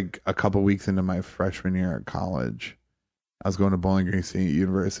think I was like a couple weeks into my freshman year at college. I was going to Bowling Green State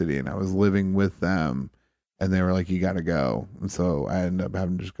University, and I was living with them, and they were like, "You got to go." And so I ended up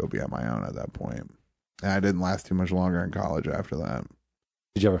having to just go be on my own at that point. And I didn't last too much longer in college after that.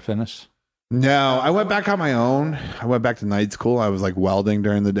 Did you ever finish? No, I went back on my own. I went back to night school. I was like welding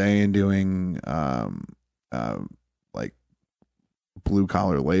during the day and doing like blue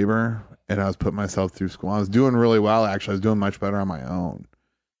collar labor, and I was putting myself through school. I was doing really well, actually. I was doing much better on my own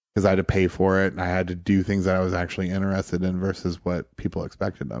because I had to pay for it, and I had to do things that I was actually interested in versus what people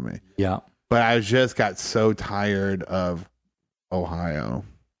expected of me. Yeah. But I just got so tired of Ohio.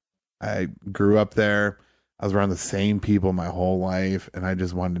 I grew up there. I was around the same people my whole life, and I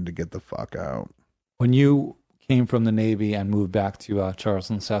just wanted to get the fuck out. When you came from the Navy and moved back to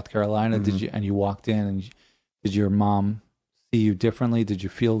Charleston, South Carolina, Mm-hmm. you walked in, and did your mom see you differently? Did you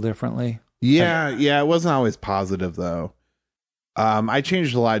feel differently? Yeah. It wasn't always positive though. I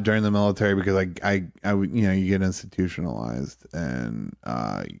changed a lot during the military because I you get institutionalized, and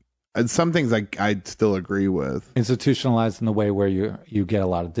some things I still agree with. Institutionalized in the way where you get a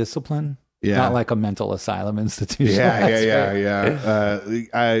lot of discipline. Yeah. Not like a mental asylum institution. Yeah.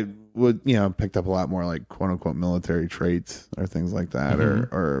 I would, picked up a lot more like quote unquote military traits or things like that,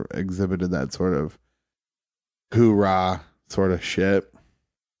 Mm-hmm. or exhibited that sort of hoorah sort of shit.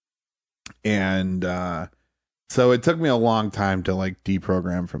 And so it took me a long time to like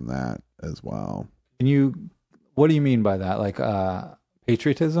deprogram from that as well. What do you mean by that? Like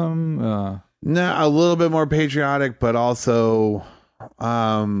patriotism? No, a little bit more patriotic, but also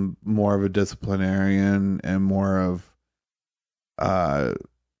more of a disciplinarian and more of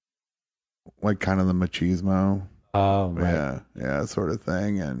like kind of the machismo. Oh, right. Yeah, sort of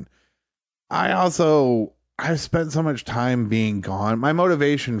thing. And I've spent so much time being gone. My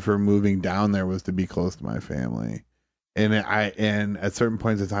motivation for moving down there was to be close to my family. And at certain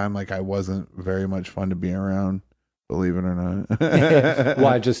points in time, like I wasn't very much fun to be around, believe it or not.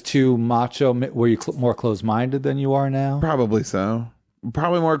 Why, just too macho? Were you more closed-minded than you are now? Probably so.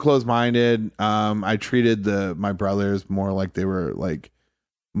 Probably more closed-minded. I treated my brothers more like they were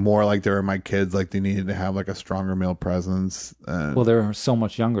my kids, like they needed to have like a stronger male presence. Well, they're so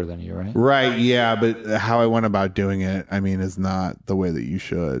much younger than you, right? Right, yeah, but how I went about doing it, I mean, is not the way that you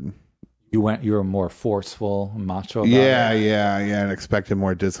should. You were more forceful, macho about Yeah, it? yeah, yeah, and expected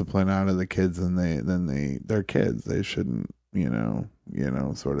more discipline out of the kids than they're kids. They shouldn't,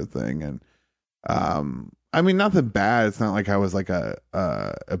 sort of thing. And I mean, nothing bad. It's not like I was like a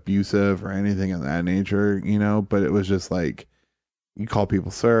abusive or anything of that nature, but it was just like you call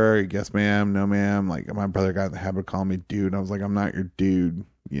people sir, yes ma'am, no ma'am. Like my brother got in the habit of calling me dude. And I was like, I'm not your dude,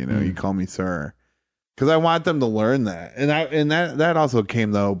 you call me sir. Because I want them to learn that. And that also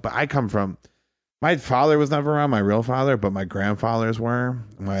came though, but I come from, my father was never around, my real father, but my grandfathers were.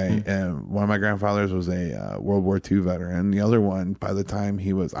 One of my grandfathers was a World War II veteran. The other one, by the time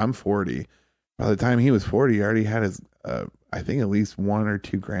I'm 40. By the time he was 40, he already had his, I think at least 1 or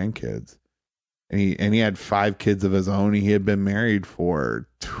 2 grandkids. And he had 5 kids of his own. He had been married for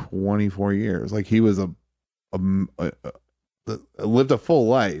 24 years. Like he was lived a full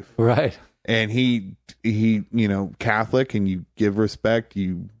life. Right. And he Catholic, and you give respect,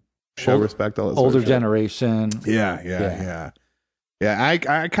 you show respect. All this older generation. Yeah.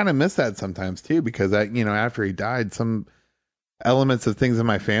 I kind of miss that sometimes too, because after he died, some elements of things in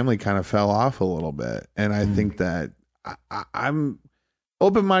my family kind of fell off a little bit, and I think that I'm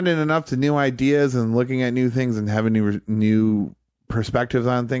open-minded enough to new ideas and looking at new things and having new perspectives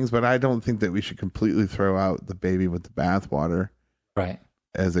on things, but I don't think that we should completely throw out the baby with the bathwater. Right.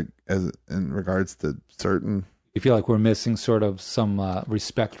 As in regards to certain, you feel like we're missing sort of some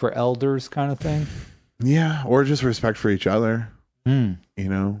respect for elders kind of thing? Yeah, or just respect for each other. We're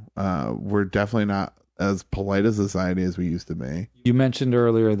definitely not as polite a society as we used to be. You mentioned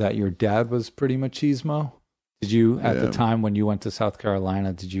earlier that your dad was pretty machismo. Did you, at the time when you went to South Carolina,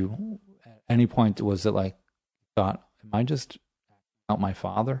 at any point, was it like, thought, am I just out my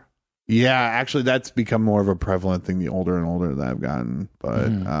father? Yeah, actually, that's become more of a prevalent thing the older and older that I've gotten.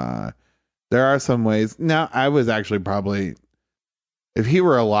 But there are some ways. Now, I was actually probably, if he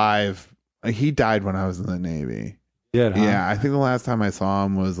were alive, he died when I was in the Navy. Yeah, huh? Yeah, I think the last time I saw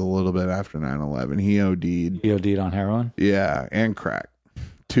him was a little bit after 9/11. He OD'd. He OD'd on heroin? Yeah, and crack.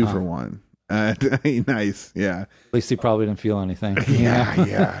 2 for 1. Nice, yeah. At least he probably didn't feel anything.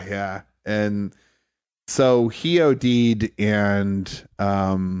 Yeah. And so he OD'd, and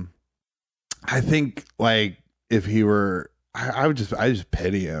I think like if he were, I just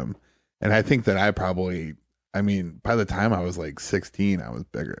pity him, and I think that by the time I was like 16, I was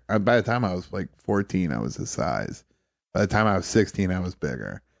bigger. By the time I was like 14, I was his size. By the time I was 16, I was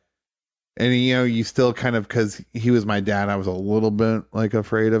bigger. And you still kind of, because he was my dad, I was a little bit like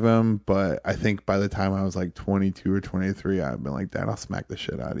afraid of him. But I think by the time I was like 22 or 23, I've been like, Dad, I'll smack the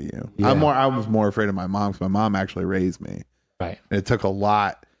shit out of you. Yeah. I was more afraid of my mom, because my mom actually raised me. Right. And it took a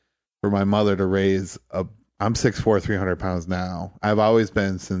lot for my mother to raise I'm 6'4", 300 pounds now. I've always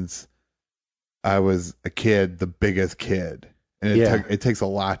been, since I was a kid, the biggest kid. And it takes a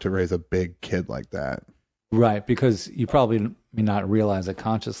lot to raise a big kid like that. Right, because you probably may not realize it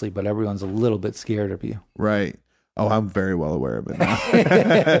consciously, but everyone's a little bit scared of you. Right. Oh, I'm very well aware of it now.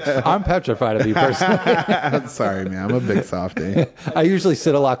 I'm petrified of you personally. I'm sorry, man. I'm a big softie. I usually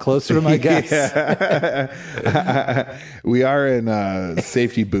sit a lot closer to my guests. We are in a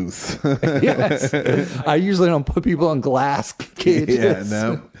safety booth. Yes. I usually don't put people in glass cages. Yeah,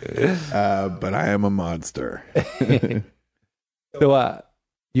 no. But I am a monster. So,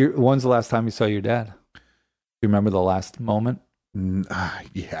 when's the last time you saw your dad? You remember the last moment?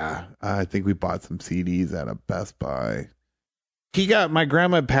 Yeah. I think we bought some CDs at a Best Buy. My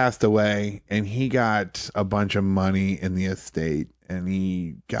grandma passed away, and he got a bunch of money in the estate, and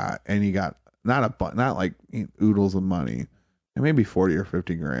he got not like oodles of money, maybe 40 or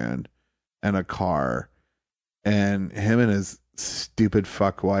 50 grand, and a car. And him and his stupid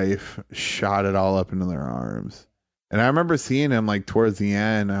fuck wife shot it all up into their arms. And I remember seeing him like towards the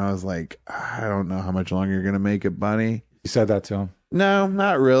end. I was like, I don't know how much longer you're going to make it, buddy. You said that to him? No,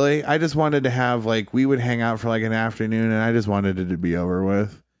 not really. I just wanted to have we would hang out for like an afternoon, and I just wanted it to be over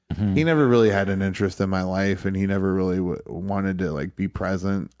with. Mm-hmm. He never really had an interest in my life, and he never really wanted to be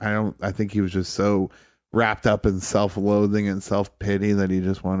present. I think he was just so wrapped up in self-loathing and self-pity that he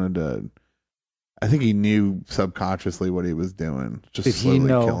just wanted to, I think he knew subconsciously what he was doing. Just slowly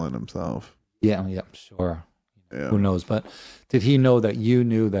killing himself. Yeah, sure. Yeah. Who knows? But did he know that you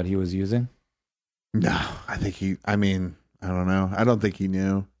knew that he was using? No, I don't know. I don't think he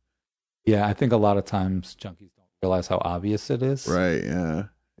knew. Yeah, I think a lot of times junkies don't realize how obvious it is. Right, yeah.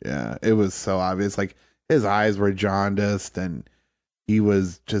 Yeah, it was so obvious. Like, his eyes were jaundiced, and he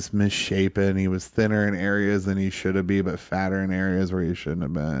was just misshapen. He was thinner in areas than he should have been, but fatter in areas where he shouldn't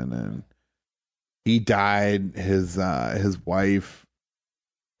have been. And he died. His wife,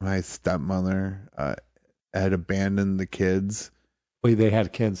 my stepmother, had abandoned the kids, Wait, they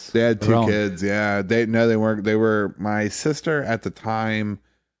had kids. They had Their two own. kids. Yeah. They weren't. They were, my sister at the time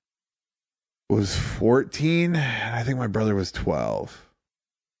was 14. And I think my brother was 12.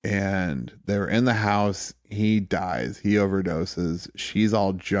 And they were in the house. He dies. He overdoses. She's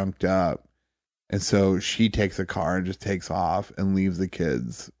all junked up. And so she takes a car and just takes off and leaves the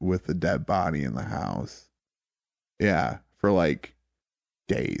kids with the dead body in the house. Yeah. For like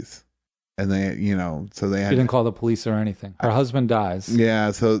days. And they, so they had. She didn't call the police or anything. Her husband dies.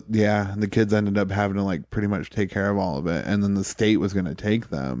 Yeah. So, yeah. The kids ended up having to like pretty much take care of all of it. And then the state was going to take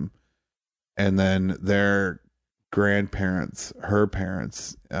them. And then their grandparents, her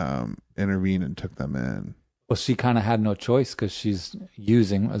parents, intervened and took them in. Well, she kind of had no choice because she's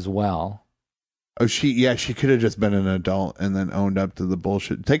using as well. Oh, she could have just been an adult and then owned up to the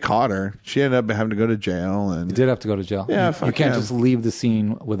bullshit. They caught her. She ended up having to go to jail. And She did have to go to jail. Yeah, you can't just leave the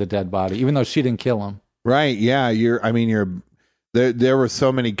scene with a dead body, even though she didn't kill him. Right. Yeah. There were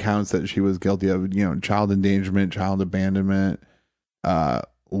so many counts that she was guilty of, child endangerment, child abandonment,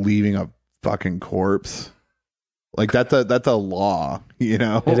 leaving a fucking corpse. Like that's a law, It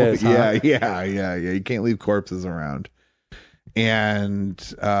is. Huh? Yeah. You can't leave corpses around. And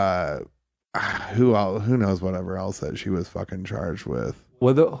who knows whatever else that she was fucking charged with.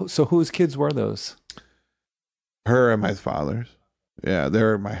 So whose kids were those? Her and my father's. Yeah, they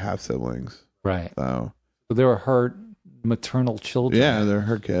were my half siblings. Right. So they were her maternal children. Yeah, they're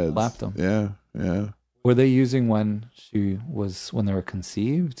her kids. Left them. Yeah. Were they using when they were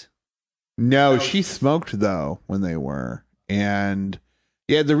conceived? No, she smoked though when they were. And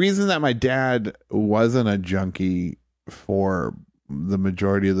yeah, the reason that my dad wasn't a junkie for the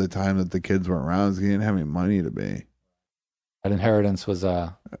majority of the time that the kids were around is he didn't have any money to be. That inheritance was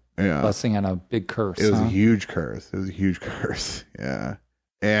a blessing and a big curse. It was a huge curse. Yeah.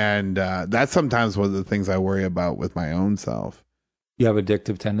 And that's sometimes one of the things I worry about with my own self. You have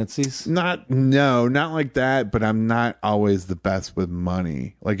addictive tendencies? Not like that, but I'm not always the best with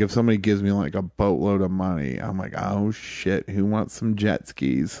money. Like if somebody gives me like a boatload of money, I'm like, oh shit, who wants some jet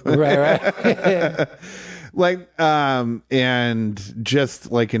skis? Right. And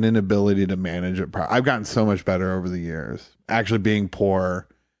just like an inability to manage it. I've gotten so much better over the years. Actually being poor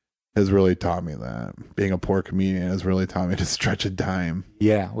has really taught me that. Being a poor comedian has really taught me to stretch a dime.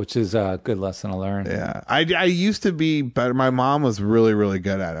 Yeah, which is a good lesson to learn. Yeah. I used to be better. My mom was really, really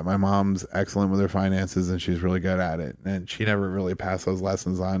good at it. My mom's excellent with her finances and she's really good at it. And she never really passed those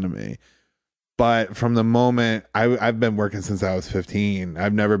lessons on to me. But from the moment I've been working since I was 15,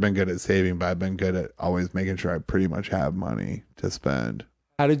 I've never been good at saving, but I've been good at always making sure I pretty much have money to spend.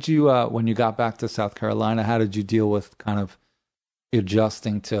 How did you, when you got back to South Carolina, how did you deal with kind of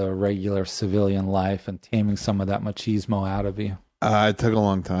adjusting to regular civilian life and taming some of that machismo out of you? It took a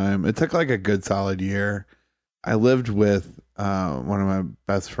long time. It took like a good solid year. I lived with one of my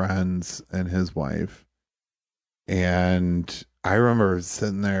best friends and his wife. And I remember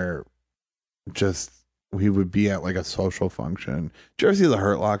sitting there, we would be at like a social function. Did you ever see The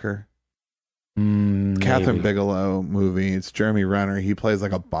Hurt Locker? Catherine Bigelow movie. It's Jeremy Renner. He plays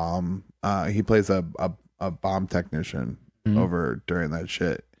like a bomb. He plays a bomb technician over during that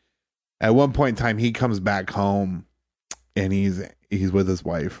shit. At one point in time, he comes back home and he's with his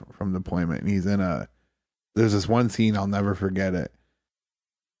wife from deployment. And he's there's this one scene, I'll never forget it.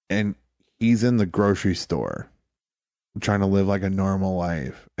 And he's in the grocery store trying to live like a normal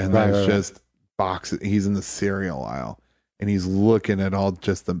life. And there's just boxes. He's in the cereal aisle and he's looking at all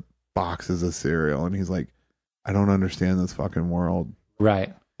just the boxes of cereal. And he's like, I don't understand this fucking world.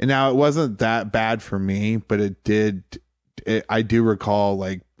 Right. And now it wasn't that bad for me, but I do recall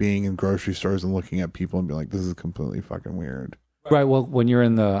like being in grocery stores and looking at people and being like, this is completely fucking weird. Right. Well, when you're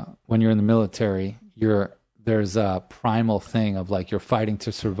in the military, there's a primal thing of like you're fighting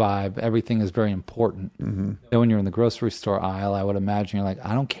to survive. Everything is very important. Mm-hmm. Then when you're in the grocery store aisle, I would imagine you're like,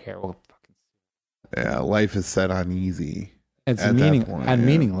 I don't care what fucking. Yeah, life is set on easy. It's meaningless.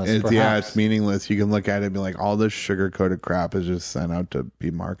 It's meaningless. You can look at it and be like, all this sugar-coated crap is just sent out to be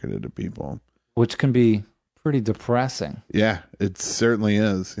marketed to people, which can be pretty depressing. Yeah, it certainly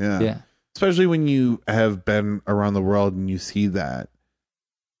is. Yeah. Especially when you have been around the world and you see that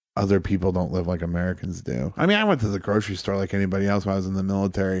other people don't live like Americans do. I mean, I went to the grocery store like anybody else when I was in the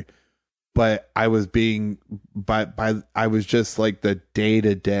military, but I was I was just like the day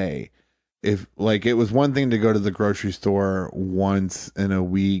to day. If like it was one thing to go to the grocery store once in a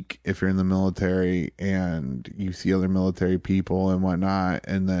week if you're in the military and you see other military people and whatnot,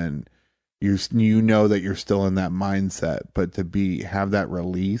 and then you know that you're still in that mindset, but to have that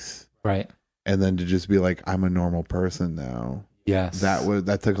release, right, and then to just be like, I'm a normal person now. Yes,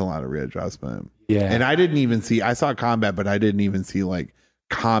 that took a lot of readjustment. Yeah. And I didn't even see, I saw combat, but I didn't even see like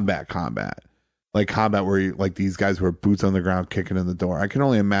combat. Like combat where you, like these guys were boots on the ground kicking in the door. I can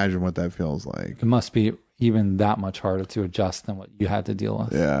only imagine what that feels like. It must be even that much harder to adjust than what you had to deal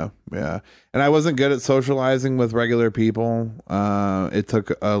with. Yeah. And I wasn't good at socializing with regular people. It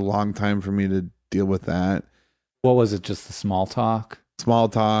took a long time for me to deal with that. What was it? Just the small talk? Small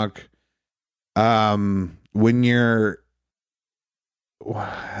talk. When you're,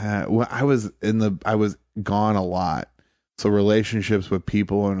 I was gone a lot. So relationships with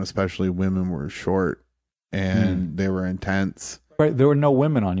people and especially women were short and they were intense. Right. There were no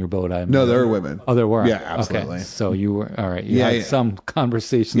women on your boat, I imagine. No, there were women. Oh, there were? Yeah, absolutely. Okay. So you were, all right. You had some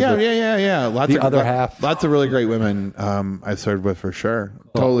conversations with Lots the of other half. Lots of really great women I served with for sure.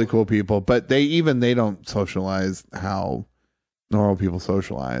 Totally cool people. But they don't socialize how normal people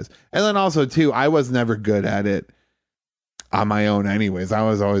socialize. And then also, too, I was never good at it on my own anyways. I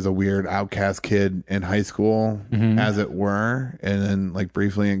was always a weird outcast kid in high school, as it were. And then like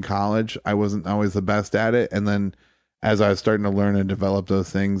briefly in college, I wasn't always the best at it. And then as I was starting to learn and develop those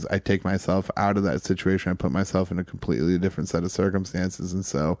things, I take myself out of that situation. I put myself in a completely different set of circumstances. And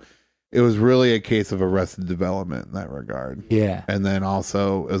so it was really a case of arrested development in that regard. Yeah. And then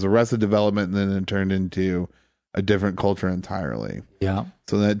also it was arrested development and then it turned into a different culture entirely. Yeah.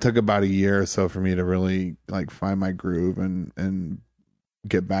 So then it took about a year or so for me to really like find my groove and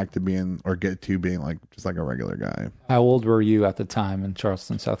get back to being like just like a regular guy. How old were you at the time in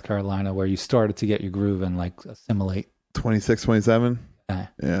Charleston, South Carolina, where you started to get your groove and like assimilate? 26, 27. Okay.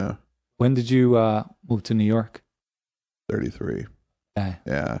 Yeah. When did you move to New York? 33. Okay.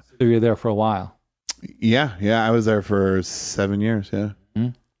 Yeah. So you were there for a while. Yeah. I was there for 7 years. Yeah. Mm-hmm.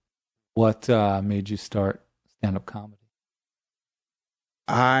 What made you start stand-up comedy?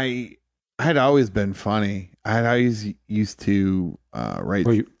 I had always been funny. I had always used to write.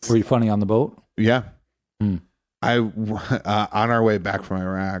 Were you funny on the boat? Yeah. Mm. On our way back from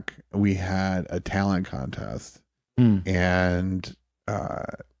Iraq, we had a talent contest, and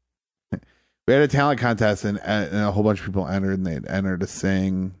we had a talent contest, and a whole bunch of people entered, and they'd enter to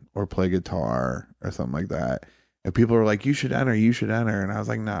sing or play guitar or something like that. And people were like, "You should enter, you should enter," and I was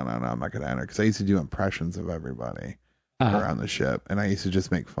like, "No, I'm not going to enter," because I used to do impressions of everybody around the ship, and I used to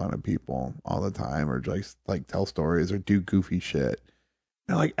just make fun of people all the time, or just like tell stories or do goofy shit.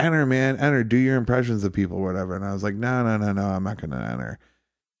 They're like, "Enter, man, enter, do your impressions of people," or whatever. And I was like, no, I'm not going to enter.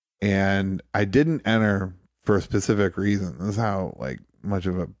 And I didn't enter for a specific reason. This is how like much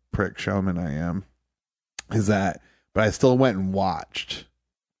of a prick showman I am. But I still went and watched,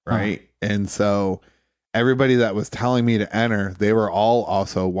 right? And so everybody that was telling me to enter, they were all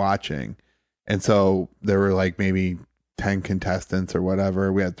also watching. And so there were like maybe 10 contestants or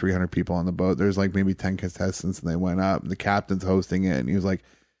whatever. We had 300 people on the boat. There's like maybe 10 contestants, and they went up, and the captain's hosting it, and he was like,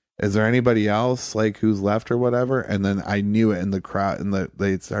 "Is there anybody else like who's left or whatever?" And then I knew it in the crowd, and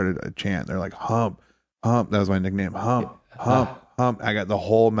they started a chant. They're like, "Hump, Hump." That was my nickname. Hump, Hump, Hump. I got the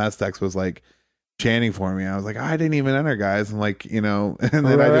whole mess decks was like chanting for me. I was like, "I didn't even enter, guys." And like, and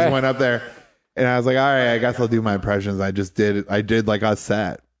then I just went up there, and I was like, "All right, I guess I'll do my impressions." I did like a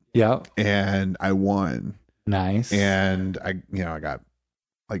set. Yeah. And I won. Nice. And I got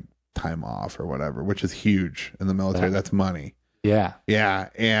like time off or whatever, which is huge in the military. That's money. Yeah. Yeah.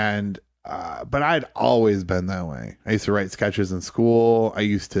 And, but I'd always been that way. I used to write sketches in school. I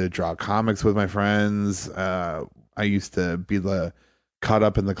used to draw comics with my friends. I used to be caught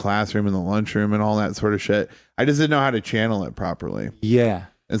up in the classroom and the lunchroom and all that sort of shit. I just didn't know how to channel it properly. Yeah.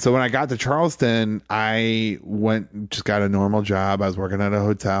 And so when I got to Charleston, I just got a normal job. I was working at a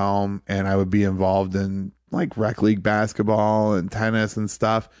hotel, and I would be involved in like rec league basketball and tennis and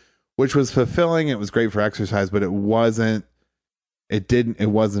stuff, which was fulfilling. It was great for exercise, but it wasn't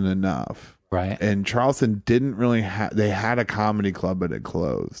enough. Right. And Charleston didn't really they had a comedy club, but it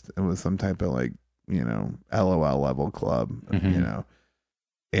closed. It was some type of like, LOL level club,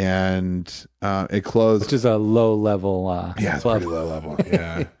 and it closed, which is a low level it's club. pretty low level.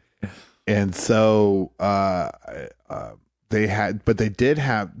 Yeah. And so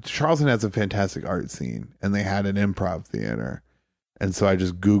Charleston has a fantastic art scene, and they had an improv theater. And so I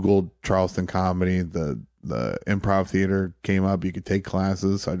just Googled Charleston comedy. The improv theater came up. You could take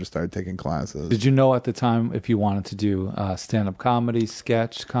classes. So I just started taking classes. Did you know at the time if you wanted to do stand-up comedy,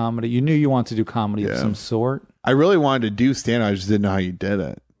 sketch comedy? You knew you wanted to do comedy of some sort? I really wanted to do stand-up. I just didn't know how you did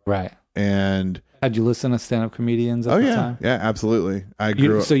it. Right. And had you listened to stand-up comedians at the time? Yeah, absolutely.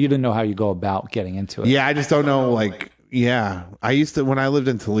 So you didn't know how you go about getting into it? Yeah, I just don't know, I used to, when I lived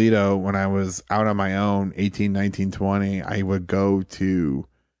in Toledo, when I was out on my own, 18, 19, 20, I would go to,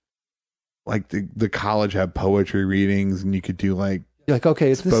 like, the college had poetry readings, and you could do, like, You're like, okay,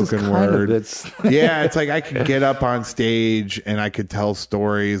 this is spoken kind word. of it's Yeah, it's like I could get up on stage and I could tell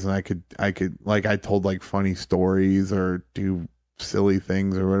stories, and I could like I told like funny stories or do silly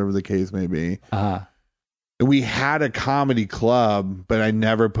things or whatever the case may be. We had a comedy club, but I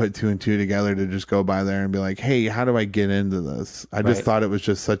never put two and two together to just go by there and be like, hey, how do I get into this? I just thought it was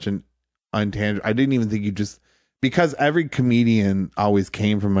just such an untangible. I didn't even think you just, because every comedian always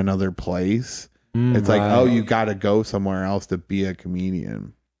came from another place. It's like, oh, you got to go somewhere else to be a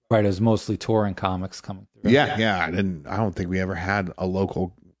comedian. Right. It was mostly touring comics coming through. Yeah. I don't think we ever had a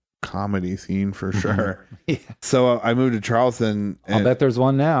local comedy scene for sure. So I moved to Charleston. I'll bet there's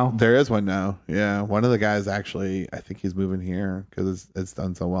one now. There is one now. Yeah. One of the guys actually, I think he's moving here because it's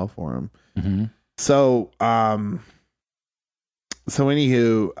done so well for him. Mm-hmm. So,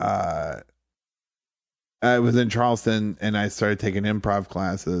 anywho, I was in Charleston and I started taking improv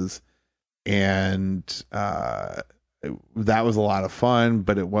classes, and that was a lot of fun,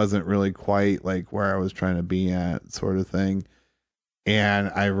 but it wasn't really quite like where I was trying to be at, sort of thing. And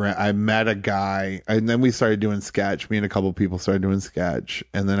I met a guy, and then we started doing sketch. Me and a couple of people started doing sketch,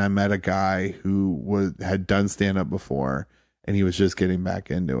 and then I met a guy who had done stand up before, and he was just getting back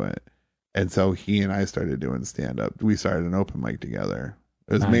into it. And so he and I started doing stand up. We started an open mic together.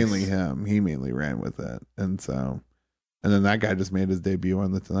 It was mainly him. He mainly ran with it, and then that guy just made his debut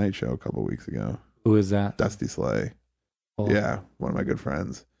on the Tonight Show a couple of weeks ago. Who is that? Dusty Slay. Oh. Yeah, one of my good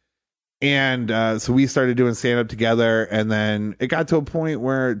friends. And so we started doing stand up together, and then it got to a point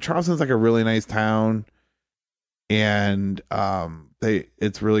where Charleston's like a really nice town, and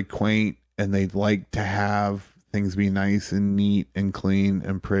it's really quaint, and they like to have things be nice and neat and clean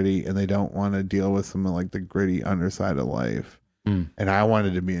and pretty, and they don't want to deal with some of like the gritty underside of life. And I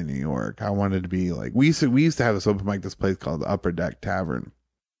wanted to be in New York. I wanted to be like, we used to have this open mic, this place called the Upper Deck Tavern,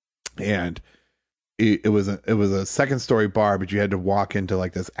 and it was a second story bar, but you had to walk into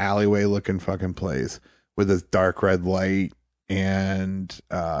like this alleyway looking fucking place with this dark red light, and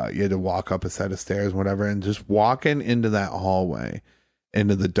you had to walk up a set of stairs and whatever, and just walking into that hallway,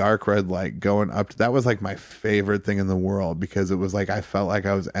 into the dark red light, going up to, that was like my favorite thing in the world, because it was like I felt like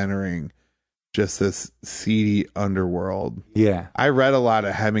I was entering just this seedy underworld. Yeah. I read a lot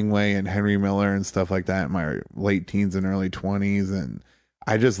of Hemingway and Henry Miller and stuff like that in my late teens and early 20s, and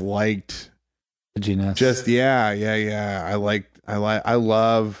I just liked just I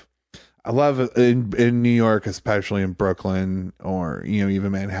love in New York, especially in Brooklyn, or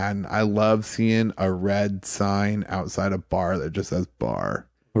even Manhattan, I love seeing a red sign outside a bar that just says bar.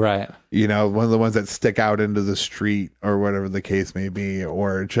 Right. One of the ones that stick out into the street or whatever the case may be,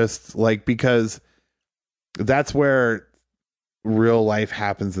 or just like, because that's where real life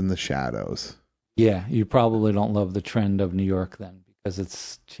happens, in the shadows. Yeah. You probably don't love the trend of New York then, because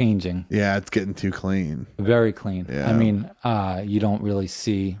it's changing. Yeah. It's getting too clean. Very clean. Yeah. I mean, you don't really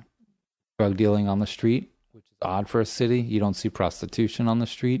see drug dealing on the street, which is odd for a city. You don't see prostitution on the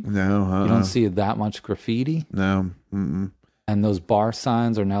street. No. You don't see that much graffiti. No. Mm-mm. And those bar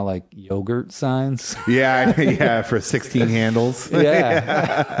signs are now like yogurt signs. Yeah, for 16 handles.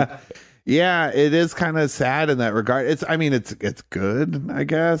 Yeah. Yeah, it is kind of sad in that regard. It's good, I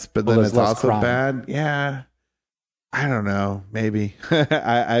guess, but then it's also crime. Bad. Yeah. I don't know, maybe.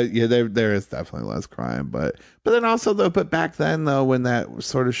 There is definitely less crime, but then also though, but back then though, when that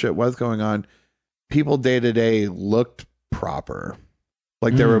sort of shit was going on, people day to day looked proper.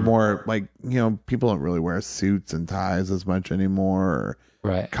 Like there were more like, people don't really wear suits and ties as much anymore, or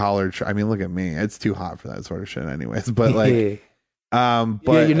right. collared. Look at me. It's too hot for that sort of shit anyways. But like,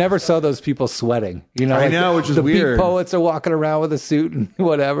 but you never saw those people sweating. I know, which is the weird. Beat poets are walking around with a suit and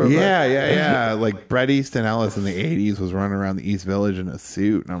whatever. Yeah. Like Bret Easton Ellis in the 80s was running around the East Village in a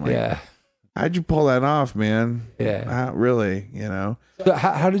suit. And I'm like, how'd you pull that off, man? Yeah. Not really, So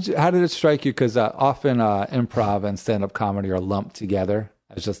how did it strike you? Because often improv and stand-up comedy are lumped together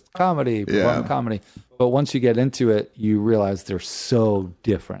as just comedy, comedy. But once you get into it, you realize they're so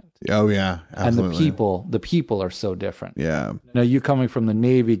different. Oh yeah, absolutely. And the people are so different. Yeah. Now, you coming from the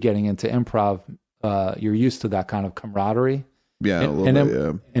Navy, getting into improv, you're used to that kind of camaraderie. Yeah,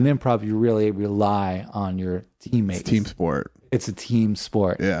 In improv, you really rely on your teammates. It's team sport. It's a team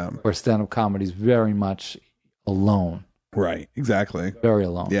sport. Yeah. Where stand-up comedy is very much alone. Right, exactly. Very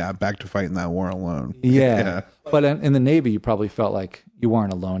alone. Yeah, back to fighting that war alone. Yeah. But in the Navy, you probably felt like you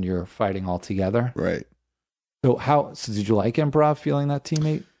weren't alone. You're fighting all together. Right. So did you like improv, feeling that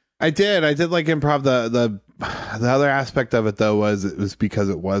teammate? I did like improv. The other aspect of it though was because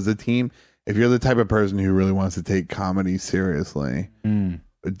it was a team. If you're the type of person who really wants to take comedy seriously,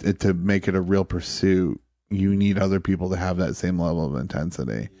 to make it a real pursuit, you need other people to have that same level of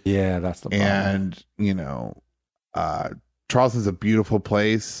intensity. Yeah, that's the problem. And Charleston's a beautiful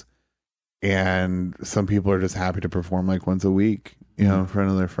place, and some people are just happy to perform like once a week, you know, in front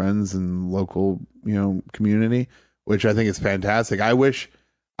of their friends and local, you know, community, which I think is fantastic. I wish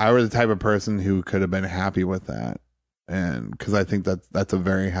I were the type of person who could have been happy with that, and because I think that's a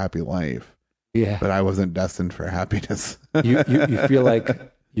very happy life. Yeah, but I wasn't destined for happiness. you feel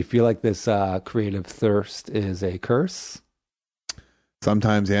like this creative thirst is a curse?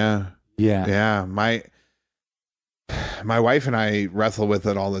 Sometimes, yeah. Yeah. My wife and I wrestle with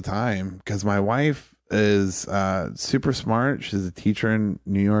it all the time because my wife is super smart. She's a teacher in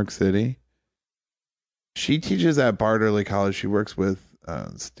New York City. She teaches at Bard Early College. She works with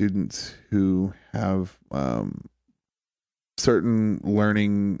students who have certain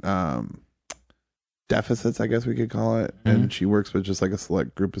learning deficits, I guess we could call it. Mm-hmm. And she works with just like a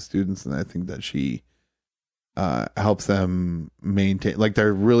select group of students. And I think that she helps them maintain, like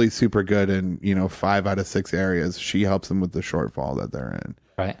they're really super good in, you know, 5 out of 6 areas. She helps them with the shortfall that they're in.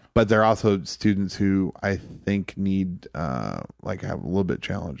 Right. But they're also students who I think need, like have a little bit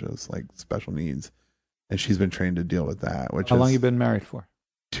challenges, like special needs. And she's been trained to deal with that. How long you been married for?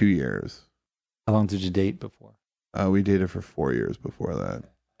 2 years. How long did you date before? We dated for 4 years before that.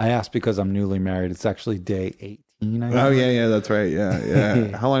 I asked because I'm newly married. It's actually day 18. Oh yeah, that's right.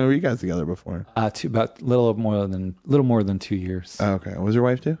 Yeah. How long were you guys together before? About little more than 2 years. Oh, okay. What was your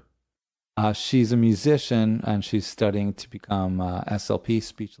wife do? She's a musician and she's studying to become SLP,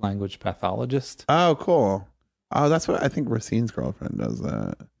 speech language pathologist. Oh, cool. Oh, that's what I think Racine's girlfriend does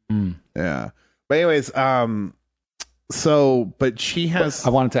that. Yeah. But anyways, but she has. I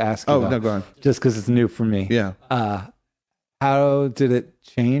wanted to ask you. No, go on. Just because it's new for me. Yeah. How did it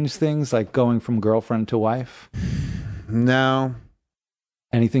change things, like going from girlfriend to wife? No.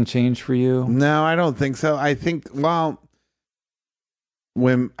 Anything changed for you? No, I don't think so. I think, well,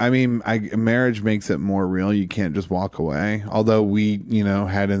 marriage makes it more real. You can't just walk away. Although we, you know,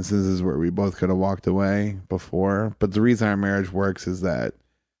 had instances where we both could have walked away before. But the reason our marriage works is that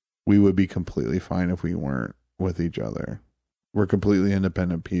we would be completely fine if we weren't with each other. We're completely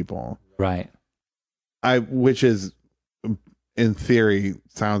independent people. Right. Which is, in theory,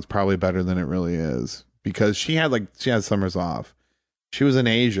 sounds probably better than it really is, because she had summers off. She was in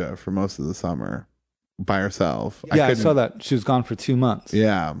Asia for most of the summer by herself. Yeah, I saw that. She was gone for 2 months.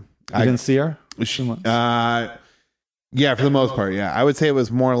 Yeah. You didn't see her? 2 months? Yeah, for the most part, yeah. I would say it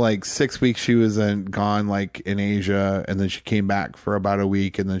was more like 6 weeks she was gone, like in Asia, and then she came back for about a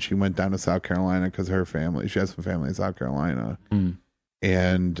week, and then she went down to South Carolina because she has some family in South Carolina.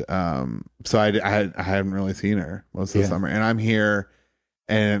 And so I hadn't really seen her most of the summer, and I'm here,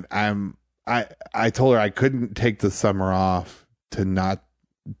 and I told her I couldn't take the summer off to not,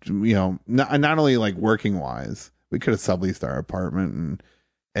 you know, not only like working wise, we could have subleased our apartment,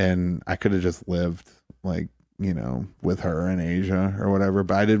 and I could have just lived like, you know, with her in Asia or whatever,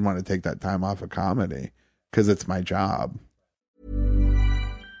 but I didn't want to take that time off of comedy because it's my job.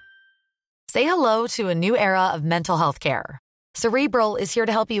 Say hello to a new era of mental health care. Cerebral is here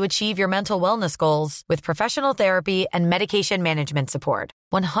to help you achieve your mental wellness goals with professional therapy and medication management support.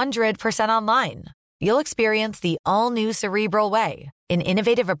 100% online. You'll experience the all-new Cerebral Way, an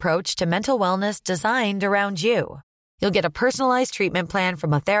innovative approach to mental wellness designed around you. You'll get a personalized treatment plan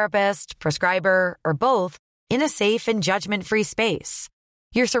from a therapist, prescriber, or both in a safe and judgment-free space.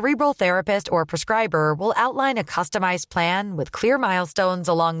 Your Cerebral therapist or prescriber will outline a customized plan with clear milestones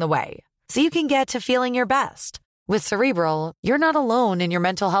along the way, so you can get to feeling your best. With Cerebral, you're not alone in your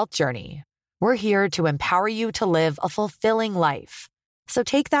mental health journey. We're here to empower you to live a fulfilling life. So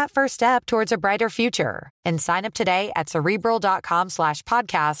take that first step towards a brighter future and sign up today at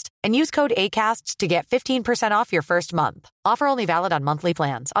Cerebral.com/podcast and use code ACAST to get 15% off your first month. Offer only valid on monthly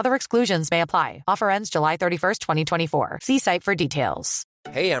plans. Other exclusions may apply. Offer ends July 31st, 2024. See site for details.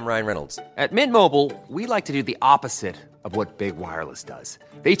 Hey, I'm Ryan Reynolds. At Mint Mobile, we like to do the opposite of what Big Wireless does.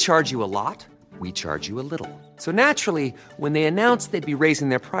 They charge you a lot. We charge you a little. So naturally, when they announced they'd be raising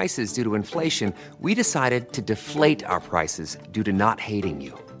their prices due to inflation, we decided to deflate our prices due to not hating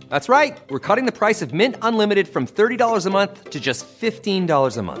you. That's right. We're cutting the price of Mint Unlimited from $30 a month to just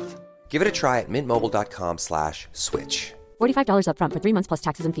 $15 a month. Give it a try at mintmobile.com/switch. $45 up front for 3 months plus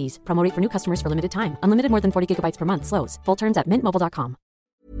taxes and fees. Promo rate for new customers for limited time. Unlimited more than 40 gigabytes per month. Slows full terms at mintmobile.com.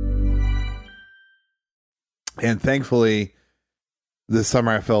 And thankfully, this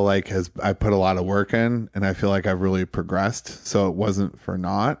summer I feel like I put a lot of work in, and I feel like I've really progressed. So it wasn't for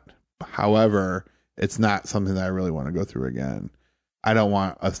naught. However, it's not something that I really want to go through again. I don't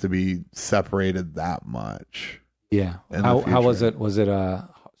want us to be separated that much. Yeah. How was it? Was it a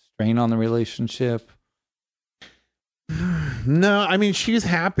strain on the relationship? No, I mean, she's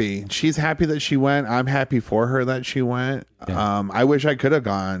happy. She's happy that she went. I'm happy for her that she went. Yeah. I wish I could have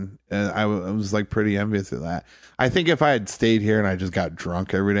gone. I was like pretty envious of that. I think if I had stayed here and I just got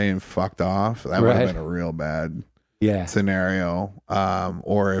drunk every day and fucked off, that would have been a real bad scenario.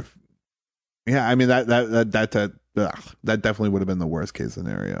 Or if, I mean, that definitely would have been the worst case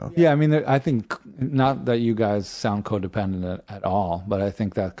scenario. Yeah, I mean, I think not that you guys sound codependent at all, but I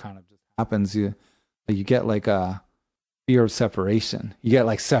think that kind of just happens. You get like a fear of separation. You get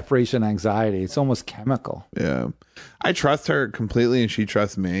like separation anxiety. It's almost chemical. Yeah, I trust her completely, and she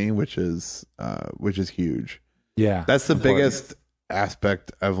trusts me, which is huge. Yeah, that's the biggest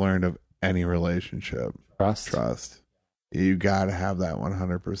aspect I've learned of any relationship. Trust. You got to have that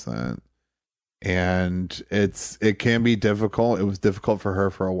 100%. And it can be difficult. It was difficult for her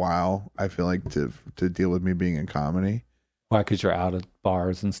for a while, I feel like, to deal with me being in comedy. Why? Because you're out at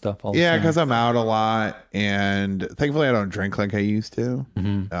bars and stuff all the time? Yeah, because I'm out a lot, and thankfully I don't drink like I used to.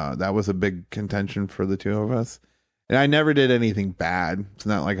 That was a big contention for the two of us. And I never did anything bad. It's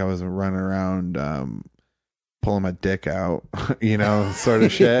not like I was running around pulling my dick out, sort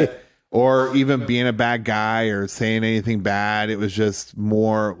of shit. Or even being a bad guy or saying anything bad. It was just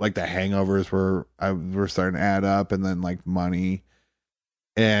more like the hangovers were starting to add up, and then like money.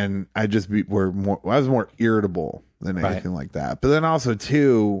 And I was more irritable than anything like that. But then also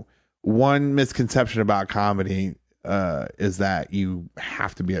too, one misconception about comedy is that you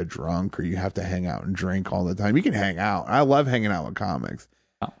have to be a drunk or you have to hang out and drink all the time. You can hang out. I love hanging out with comics.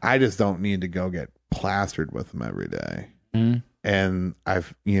 I just don't need to go get plastered with them every day. And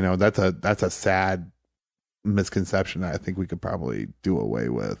that's a sad misconception that I think we could probably do away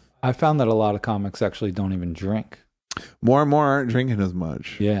with. I found that a lot of comics actually don't even drink. More and more aren't drinking as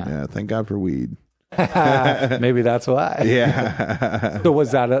much. Yeah. Thank God for weed. Maybe that's why. Yeah. So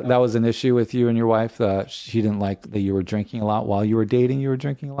was that was an issue with you and your wife? She didn't like that you were drinking a lot while you were dating. You were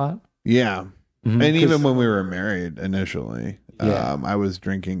drinking a lot. Yeah. And even when we were married initially, I was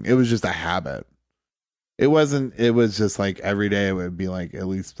drinking. It was just a habit. It was just like every day it would be like at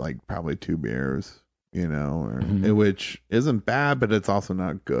least like probably 2 beers, which isn't bad, but it's also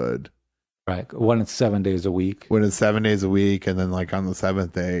not good. Right. When it's 7 days a week. When it's 7 days a week, and then like on the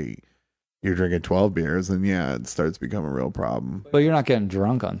 7th day, you're drinking 12 beers, and it starts becoming a real problem. But you're not getting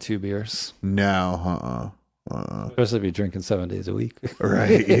drunk on 2 beers. No, Especially if you're drinking 7 days a week.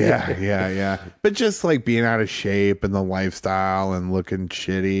 Right. Yeah. But just like being out of shape and the lifestyle and looking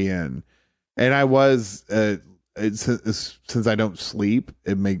shitty and I was since I don't sleep,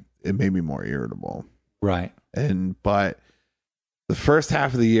 it made me more irritable. Right. But the first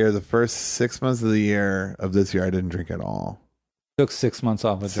half of the year, the first 6 months of the year of this year, I didn't drink at all. Took 6 months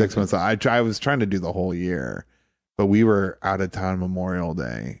off. 6 months off. I was trying to do the whole year, but we were out of town Memorial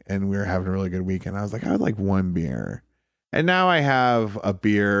Day, and we were having a really good weekend. I was like, I would like 1 beer, and now I have a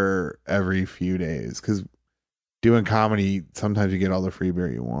beer every few days because doing comedy, sometimes you get all the free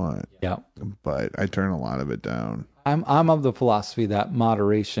beer you want. Yeah. But I turn a lot of it down. I'm of the philosophy that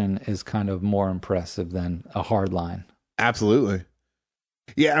moderation is kind of more impressive than a hard line. Absolutely.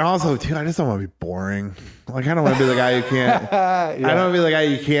 Yeah, and also too, I just don't want to be boring. Like, I don't want to be the guy who can't. I don't want to be the guy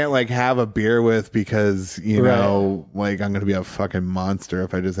you can't like have a beer with because like I'm gonna be a fucking monster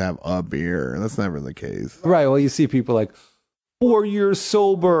if I just have a beer. That's never the case. Right. Well, you see people like 4 years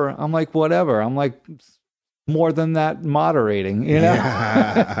sober. I'm like, whatever. I'm like, more than that moderating,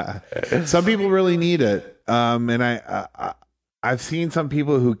 Yeah. Some people really need it. And I've seen some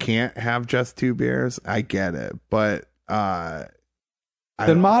people who can't have just 2 beers. I get it, but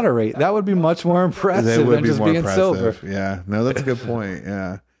then moderate. That would be much more impressive than just being sober. Yeah. No, that's a good point.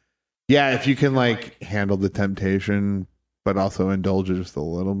 Yeah. Yeah. If you can like handle the temptation, but also indulge it just a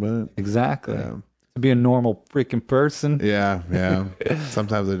little bit. Exactly. To be a normal freaking person. Yeah.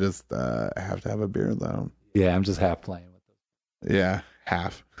 Sometimes I just have to have a beer though. Yeah, I'm just half playing with it. Yeah,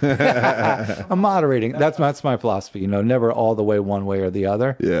 half. I'm moderating. That's my philosophy. Never all the way one way or the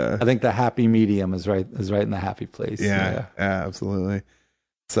other. Yeah. I think the happy medium is right in the happy place. Yeah, absolutely.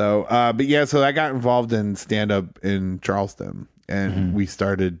 So, so I got involved in stand up in Charleston, and we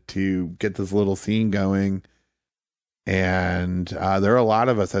started to get this little scene going. And there were a lot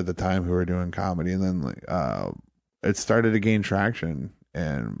of us at the time who were doing comedy, and then it started to gain traction.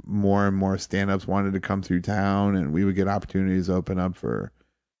 And more stand-ups wanted to come through town, and we would get opportunities open up for,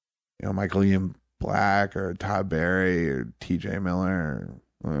 Michael Ian Black or Todd Barry or T.J. Miller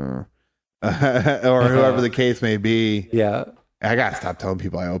or whoever the case may be. Yeah, I gotta stop telling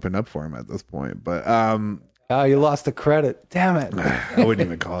people I opened up for him at this point. But oh, you lost the credit. Damn it! I wouldn't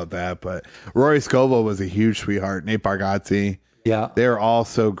even call it that. But Rory Scovel was a huge sweetheart. Nate Bargatze. Yeah, they're all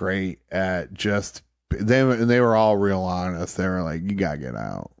so great at just they were all real honest. They were like, you gotta get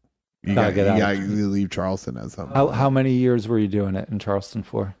out. You gotta leave Charleston at some point. How many years were you doing it in Charleston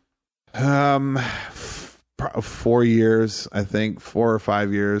for? 4 years, I think. 4 or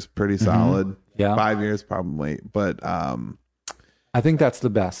 5 years, pretty solid. Yeah, 5 years probably. But I think that's the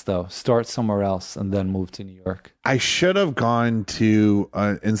best though. Start somewhere else and then move to New York. I should have gone to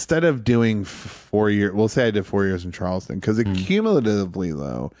instead of doing 4 years. We'll say I did 4 years in Charleston because cumulatively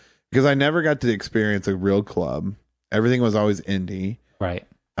though, because I never got to experience a real club. Everything was always indie. Right.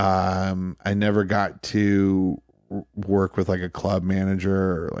 I never got to work with like a club manager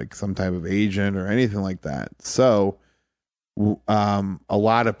or like some type of agent or anything like that. So a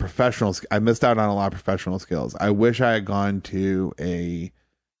lot of I missed out on a lot of professional skills. I wish I had gone to a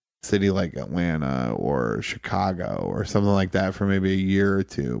city like Atlanta or Chicago or something like that for maybe a year or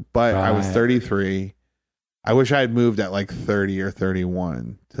two. But I was 33. I wish I had moved at like 30 or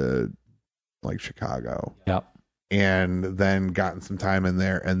 31 to like Chicago. Yep. And then gotten some time in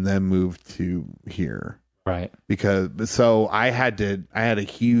there and then moved to here. Right. So I had a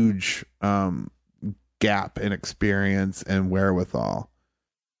huge gap in experience and wherewithal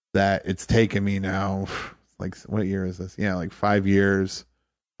that it's taken me now, like, what year is this? Yeah, like 5 years,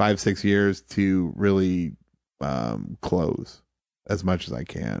 6 years to really close as much as I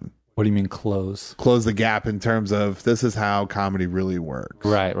can. What do you mean close? Close the gap in terms of this is how comedy really works.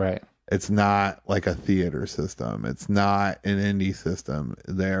 Right. It's not like a theater system. It's not an indie system.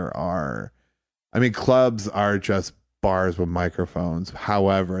 Clubs are just bars with microphones.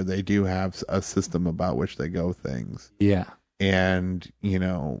 However, they do have a system about which they go things. Yeah. And,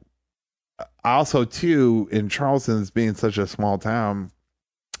 also too, in Charleston, being such a small town,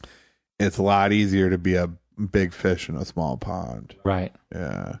 it's a lot easier to be a big fish in a small pond. Right.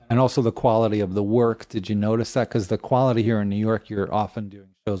 Yeah. And also the quality of the work. Did you notice that? Because the quality here in New York, you're often doing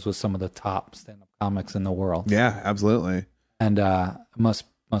shows with some of the top stand-up comics in the world. Yeah, absolutely. And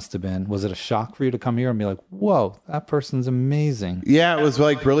must have been, was it a shock for you to come here and be like, whoa, that person's amazing? Yeah, it was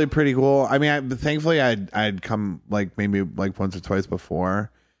like really pretty cool. I mean, thankfully I'd come like maybe like once or twice before,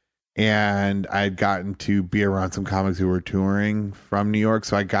 and I'd gotten to be around some comics who were touring from New York,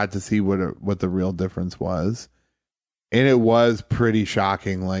 so I got to see what the real difference was. And it was pretty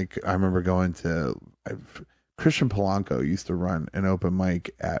shocking. Like, I remember going to Christian Polanco used to run an open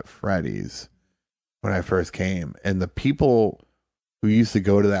mic at Freddy's when I first came, and the people who used to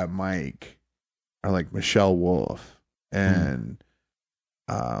go to that mic are like Michelle Wolf and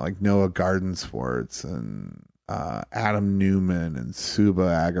like Noah Gardensports and Adam Newman and Suba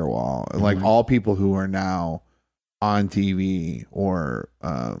Agarwal, and like all people who are now on TV or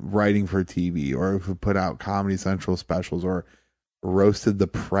writing for TV or who put out Comedy Central specials or roasted the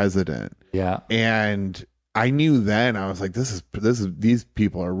president. Yeah. And I knew then, I was like, these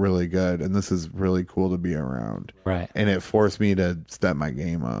people are really good, and this is really cool to be around. Right. And it forced me to step my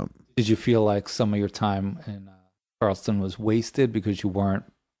game up. Did you feel like some of your time in Charleston was wasted because you weren't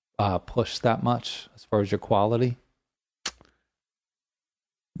pushed that much as far as your quality?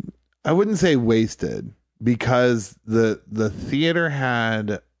 I wouldn't say wasted, because the theater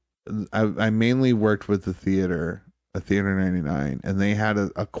had, I mainly worked with a Theater 99, and they had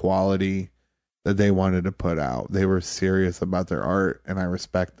a quality that they wanted to put out. They were serious about their art, and I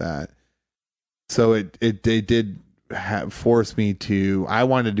respect that. So they did force me to, I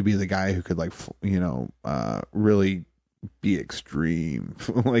wanted to be the guy who could like, really be extreme,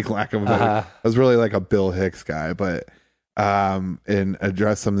 like lack of a better, I was really like a Bill Hicks guy, but and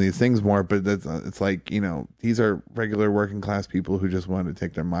address some of these things more. But it's like, these are regular working class people who just want to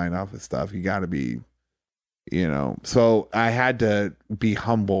take their mind off of stuff. You got to be, so I had to be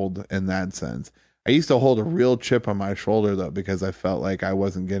humbled in that sense. I used to hold a real chip on my shoulder though, because I felt like I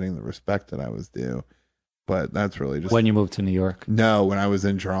wasn't getting the respect that I was due. But that's really just when you moved to New York. No, when I was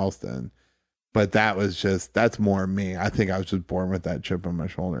in Charleston. But that's more me. I think I was just born with that chip on my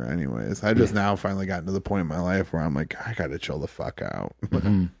shoulder anyways. I just now finally gotten to the point in my life where I'm like, I got to chill the fuck out.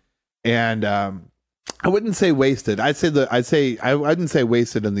 Mm-hmm. And I wouldn't say wasted. I wouldn't say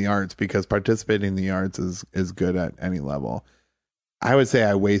wasted in the arts, because participating in the arts is good at any level. I would say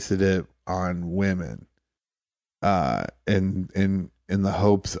I wasted it on women, in the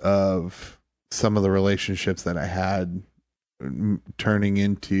hopes of some of the relationships that I had turning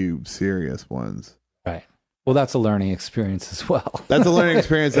into serious ones. Right. Well, that's a learning experience as well. That's a learning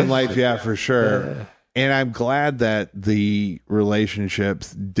experience in life, yeah, for sure. And I'm glad that the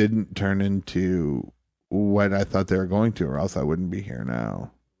relationships didn't turn into what I thought they were going to, or else I wouldn't be here now.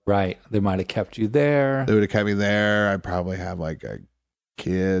 Right. They might have kept you there. They would have kept me there. I'd probably have like a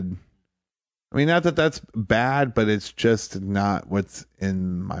kid. I mean, not that that's bad, but it's just not what's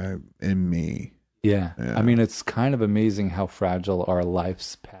in me. Yeah. Yeah. I memean, it's kind of amazing how fragile our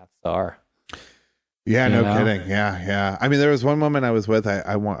life's paths are. Yeah, You no know? kidding. Yeah. I mean, there was one woman I was with.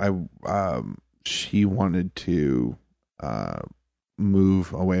 She wanted to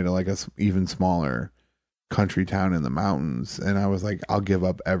move away to like a even smaller country town in the mountains, and I was like, I'll give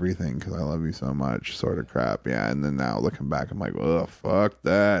up everything because I love you so much, sort of crap. Yeah, and then now looking back, I'm like, oh, fuck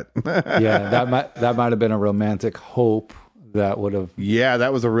that. Yeah, that might have been a romantic hope that would have. Yeah,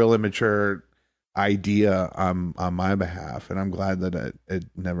 that was a real immature idea on my behalf, and I'm glad that it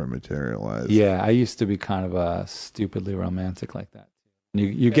never materialized. Yeah, I used to be kind of stupidly romantic like that.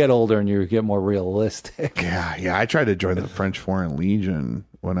 You get older and you get more realistic. Yeah. I tried to join the French Foreign Legion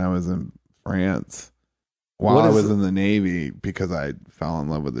when I was in France while What I is was in the Navy because I fell in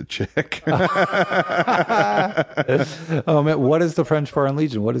love with a chick. Oh man, what is the French Foreign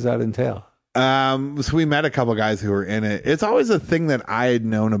Legion? What does that entail? So we met a couple guys who were in it. It's always a thing that I had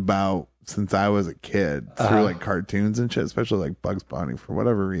known about since I was a kid through like cartoons and shit, especially like Bugs Bunny for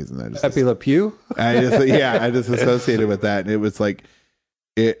whatever reason. Pepe Le Pew? I just associated with that. And it was like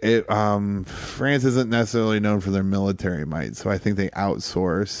France isn't necessarily known for their military might, so I think they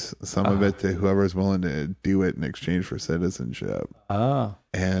outsource some of it to whoever's willing to do it in exchange for citizenship.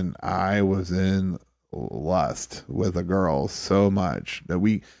 And I was in lust with a girl so much that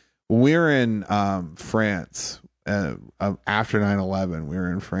when we were in France after 9/11, we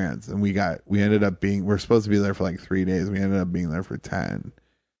were in France, and we were supposed to be there for like 3 days. We ended up being there for 10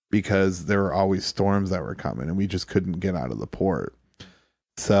 because there were always storms that were coming, and we just couldn't get out of the port.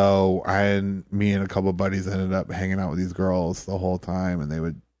 So me and a couple of buddies ended up hanging out with these girls the whole time, and they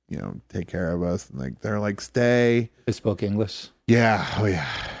would, take care of us. And like, they're like, stay. They spoke English. Yeah. Oh yeah.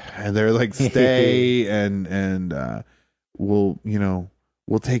 And they're like, stay and we'll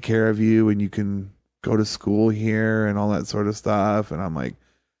take care of you, and you can go to school here and all that sort of stuff. And I'm like,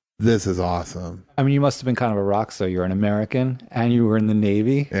 this is awesome. I mean, you must have been kind of a rock star. You're an American and you were in the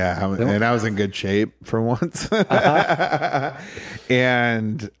Navy. Yeah, and I was in good shape for once.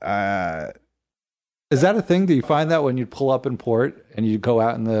 And is that a thing? Do you find that when you pull up in port and you go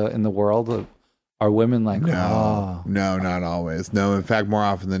out in the world, are women like, no, not always. No, in fact, more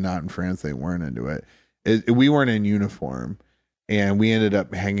often than not in France, they weren't into it. We weren't in uniform, and we ended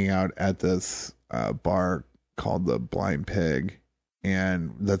up hanging out at this bar called the Blind Pig.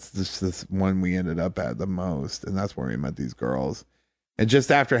 And that's this one we ended up at the most, and that's where we met these girls. And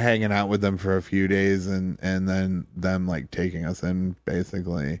just after hanging out with them for a few days, and then them like taking us in,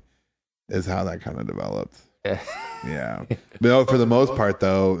 basically, is how that kind of developed. Yeah. But for the most part,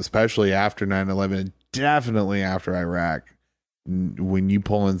 though, especially after 9/11, definitely after Iraq, when you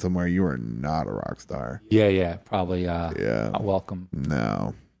pull in somewhere, you are not a rock star. Yeah, probably. Not welcome.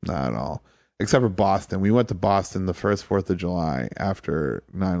 No, not at all. Except for Boston. We went to Boston the first 4th of July after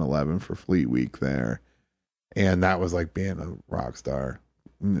 9/11 for Fleet Week there. And that was like being a rock star.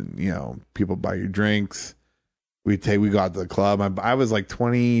 People buy you drinks. We go out to the club. I was like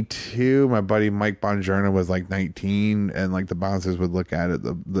 22. My buddy Mike Bongiorno was like 19. And like the bouncers would look at it,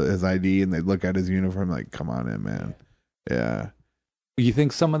 his ID, and they'd look at his uniform like, come on in, man. Yeah. You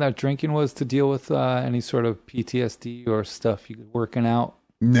think some of that drinking was to deal with any sort of PTSD or stuff you working out?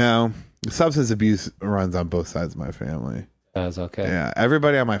 No. Substance abuse runs on both sides of my family. That's okay. Yeah.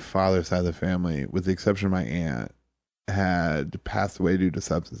 Everybody on my father's side of the family, with the exception of my aunt, had passed away due to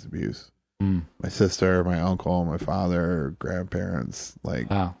substance abuse. My sister, my uncle, my father, grandparents,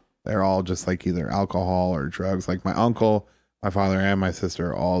 they're all just like either alcohol or drugs. Like my uncle, my father, and my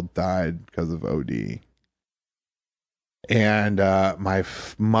sister all died because of OD. And my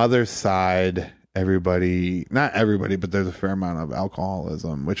mother's side, not everybody, but there's a fair amount of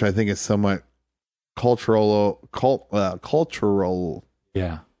alcoholism, which I think is somewhat cultural.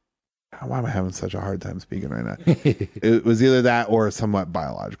 Yeah. Why am I having such a hard time speaking right now? It was either that or somewhat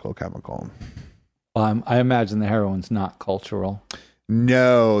biological, chemical. Well, I imagine the heroin's not cultural.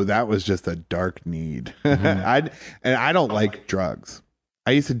 No, that was just a dark need. I don't like drugs.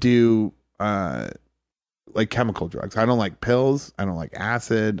 I used to do like chemical drugs. I don't like pills. I don't like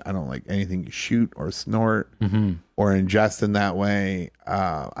acid. I don't like anything you shoot or snort or ingest in that way.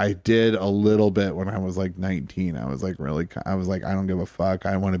 I did a little bit when I was like 19. I was like, I don't give a fuck.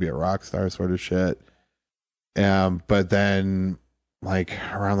 I want to be a rock star sort of shit. But then like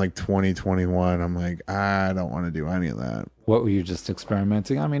around like 2021, I'm like, I don't want to do any of that. What were you just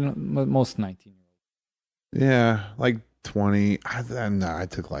experimenting? I mean, most 19-year-olds. Yeah, like 20. I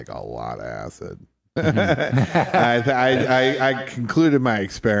took like a lot of acid. I concluded my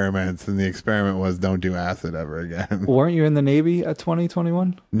experiments, and the experiment was don't do acid ever again. Weren't you in the Navy at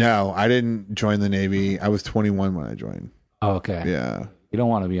 2021? No, I didn't join the Navy. I was 21 when I joined. Oh, okay. Yeah. You don't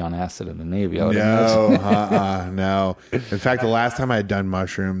want to be on acid in the Navy. I would No, imagine. no. In fact, the last time I had done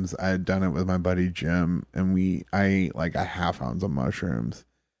mushrooms, I had done it with my buddy Jim, and I ate like a half ounce of mushrooms.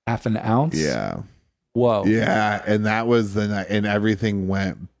 Half an ounce? Yeah. Whoa. Yeah, and that was the night, and everything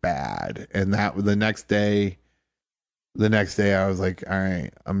went bad. And that the next day, I was like, all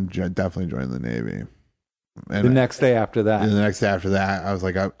right, I'm definitely joining the Navy. And the next day after that. And the next day after that, I was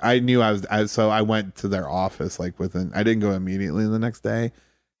like, I knew so I went to their office like I didn't go immediately the next day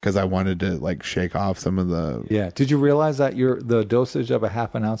because I wanted to like shake off some of the. Yeah. Did you realize that the dosage of a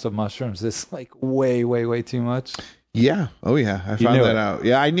half an ounce of mushrooms is like way, way, way too much? Yeah. Oh yeah. I found that out.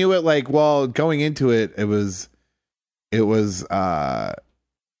 Yeah. I knew it like, well, going into it, it was,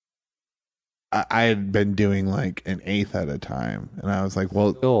 I had been doing like an eighth at a time, and I was like,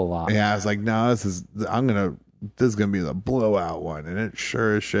 well, still a lot. Yeah, I was like, no, this is gonna be the blowout one, and it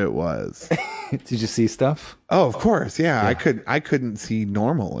sure as shit was. Did you see stuff? Oh, of course, yeah. I couldn't see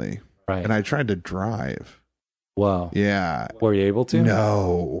normally, right? And I tried to drive. Wow. Yeah. Were you able to?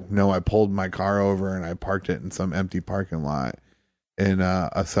 No. I pulled my car over and I parked it in some empty parking lot in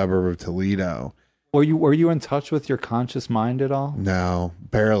a suburb of Toledo. Were you in touch with your conscious mind at all? No,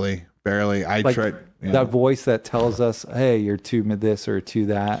 barely. I like tried. That voice that tells us, hey, you're too this or too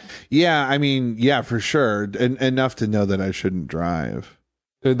that. Yeah, I mean, yeah, for sure. Enough to know that I shouldn't drive.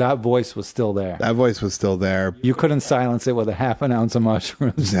 So that voice was still there. That voice was still there. You couldn't silence it with a half an ounce of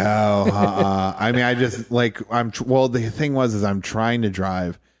mushrooms. No, I mean, I just like, the thing is I'm trying to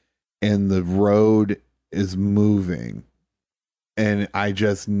drive and the road is moving. And I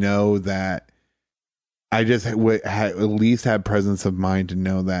just know that I just at least have presence of mind to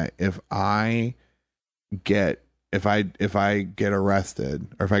know that if I get arrested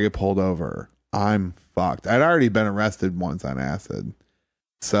or if I get pulled over, I'm fucked. I'd already been arrested once on acid,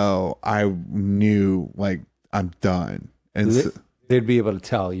 so I knew like I'm done. And they'd be able to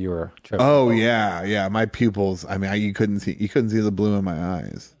tell you were tripping. Oh yeah, my pupils. I mean, you couldn't see the blue in my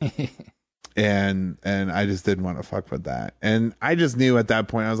eyes. and I just didn't want to fuck with that. And I just knew at that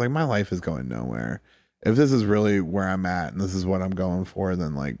point I was like, my life is going nowhere. If this is really where I'm at and this is what I'm going for,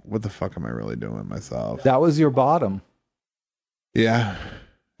 then like, what the fuck am I really doing myself? That was your bottom. Yeah.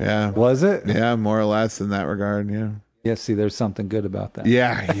 Was it? Yeah, more or less in that regard. Yeah. Yeah. See, there's something good about that.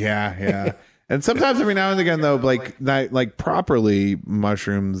 Yeah. And sometimes every now and again, though, like properly,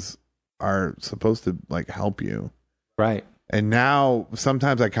 mushrooms are supposed to like help you. Right. And now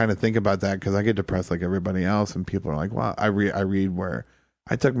sometimes I kind of think about that because I get depressed like everybody else, and people are like, well, I read where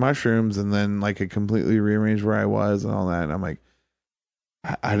I took mushrooms and then like it completely rearranged where I was and all that. And I'm like,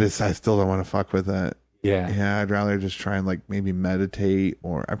 I still don't want to fuck with it. Yeah. I'd rather just try and like maybe meditate,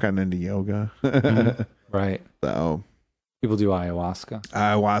 or I've gotten into yoga. Mm-hmm. Right. So people do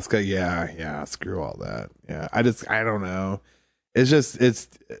ayahuasca. Yeah. Screw all that. Yeah. I don't know.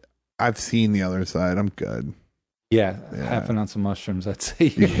 I've seen the other side. I'm good. Yeah. Half an ounce of mushrooms, I'd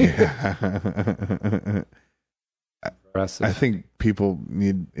say. Yeah. I think people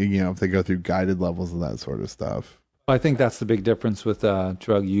need, if they go through guided levels of that sort of stuff. I think that's the big difference with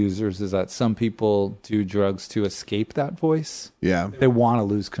drug users is that some people do drugs to escape that voice. Yeah. They want to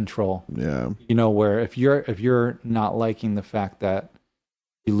lose control. Yeah. Where if you're not liking the fact that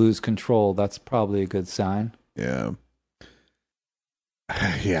you lose control, that's probably a good sign. Yeah.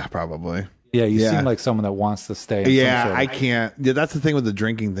 Yeah, probably. Yeah, you seem like someone that wants to stay. Yeah, I can't. Yeah, that's the thing with the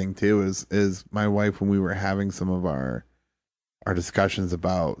drinking thing too. Is my wife, when we were having some of our discussions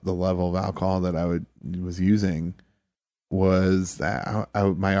about the level of alcohol that I was using, was that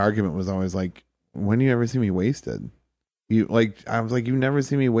my argument was always like, when do you ever see me wasted? I was like, you never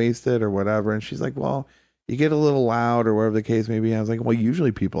see me wasted or whatever. And she's like, well, you get a little loud or whatever the case may be. I was like, well,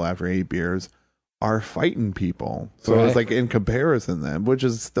 usually people after 8 beers are fighting people. So it's like in comparison then, which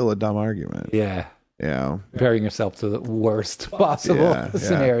is still a dumb argument. Yeah. Yeah. Comparing yourself to the worst possible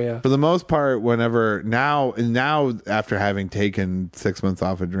scenario. For the most part, now after having taken 6 months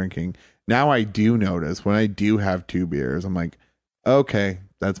off of drinking, now I do notice when I do have 2 beers, I'm like, okay,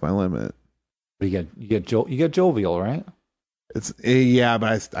 that's my limit. You get jovial, right? It's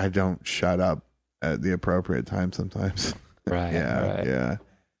but I don't shut up at the appropriate time sometimes. Right. Yeah.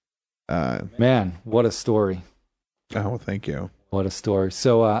 Man, what a story. Oh, thank you. What a story.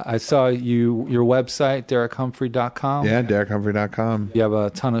 So I saw your website, DerekHumphrey.com. Yeah, DerekHumphrey.com. You have a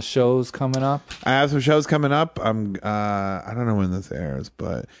ton of shows coming up. I have some shows coming up. I don't know when this airs,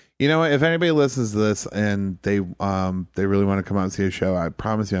 but you know what? If anybody listens to this and they really want to come out and see a show, I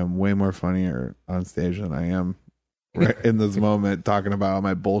promise you I'm way more funnier on stage than I am right in this moment talking about all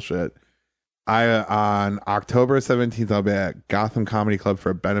my bullshit. On October 17th, I'll be at Gotham Comedy Club for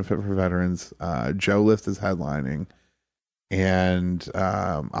a benefit for veterans. Joe List is headlining. and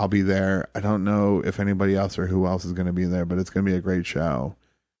I'll be there. I don't know if anybody else or who else is going to be there, but it's going to be a great show.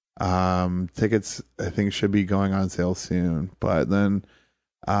 Tickets I think should be going on sale soon, but then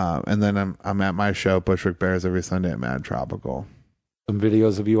and then I'm at my show Bushwick Bears every Sunday at Mad Tropical. Some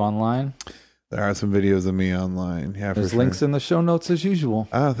videos of you online. There are some videos of me online. Yeah, there's for links sure. in the show notes as usual.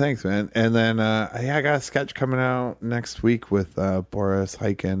 Oh, thanks, man. And then I got a sketch coming out next week with Boris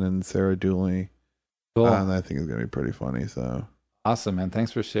Hyken and Sarah Dooley. Cool. I think it's gonna be pretty funny. So awesome, man.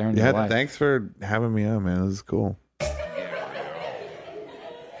 Thanks for sharing your life. Thanks for having me on, man. This is cool.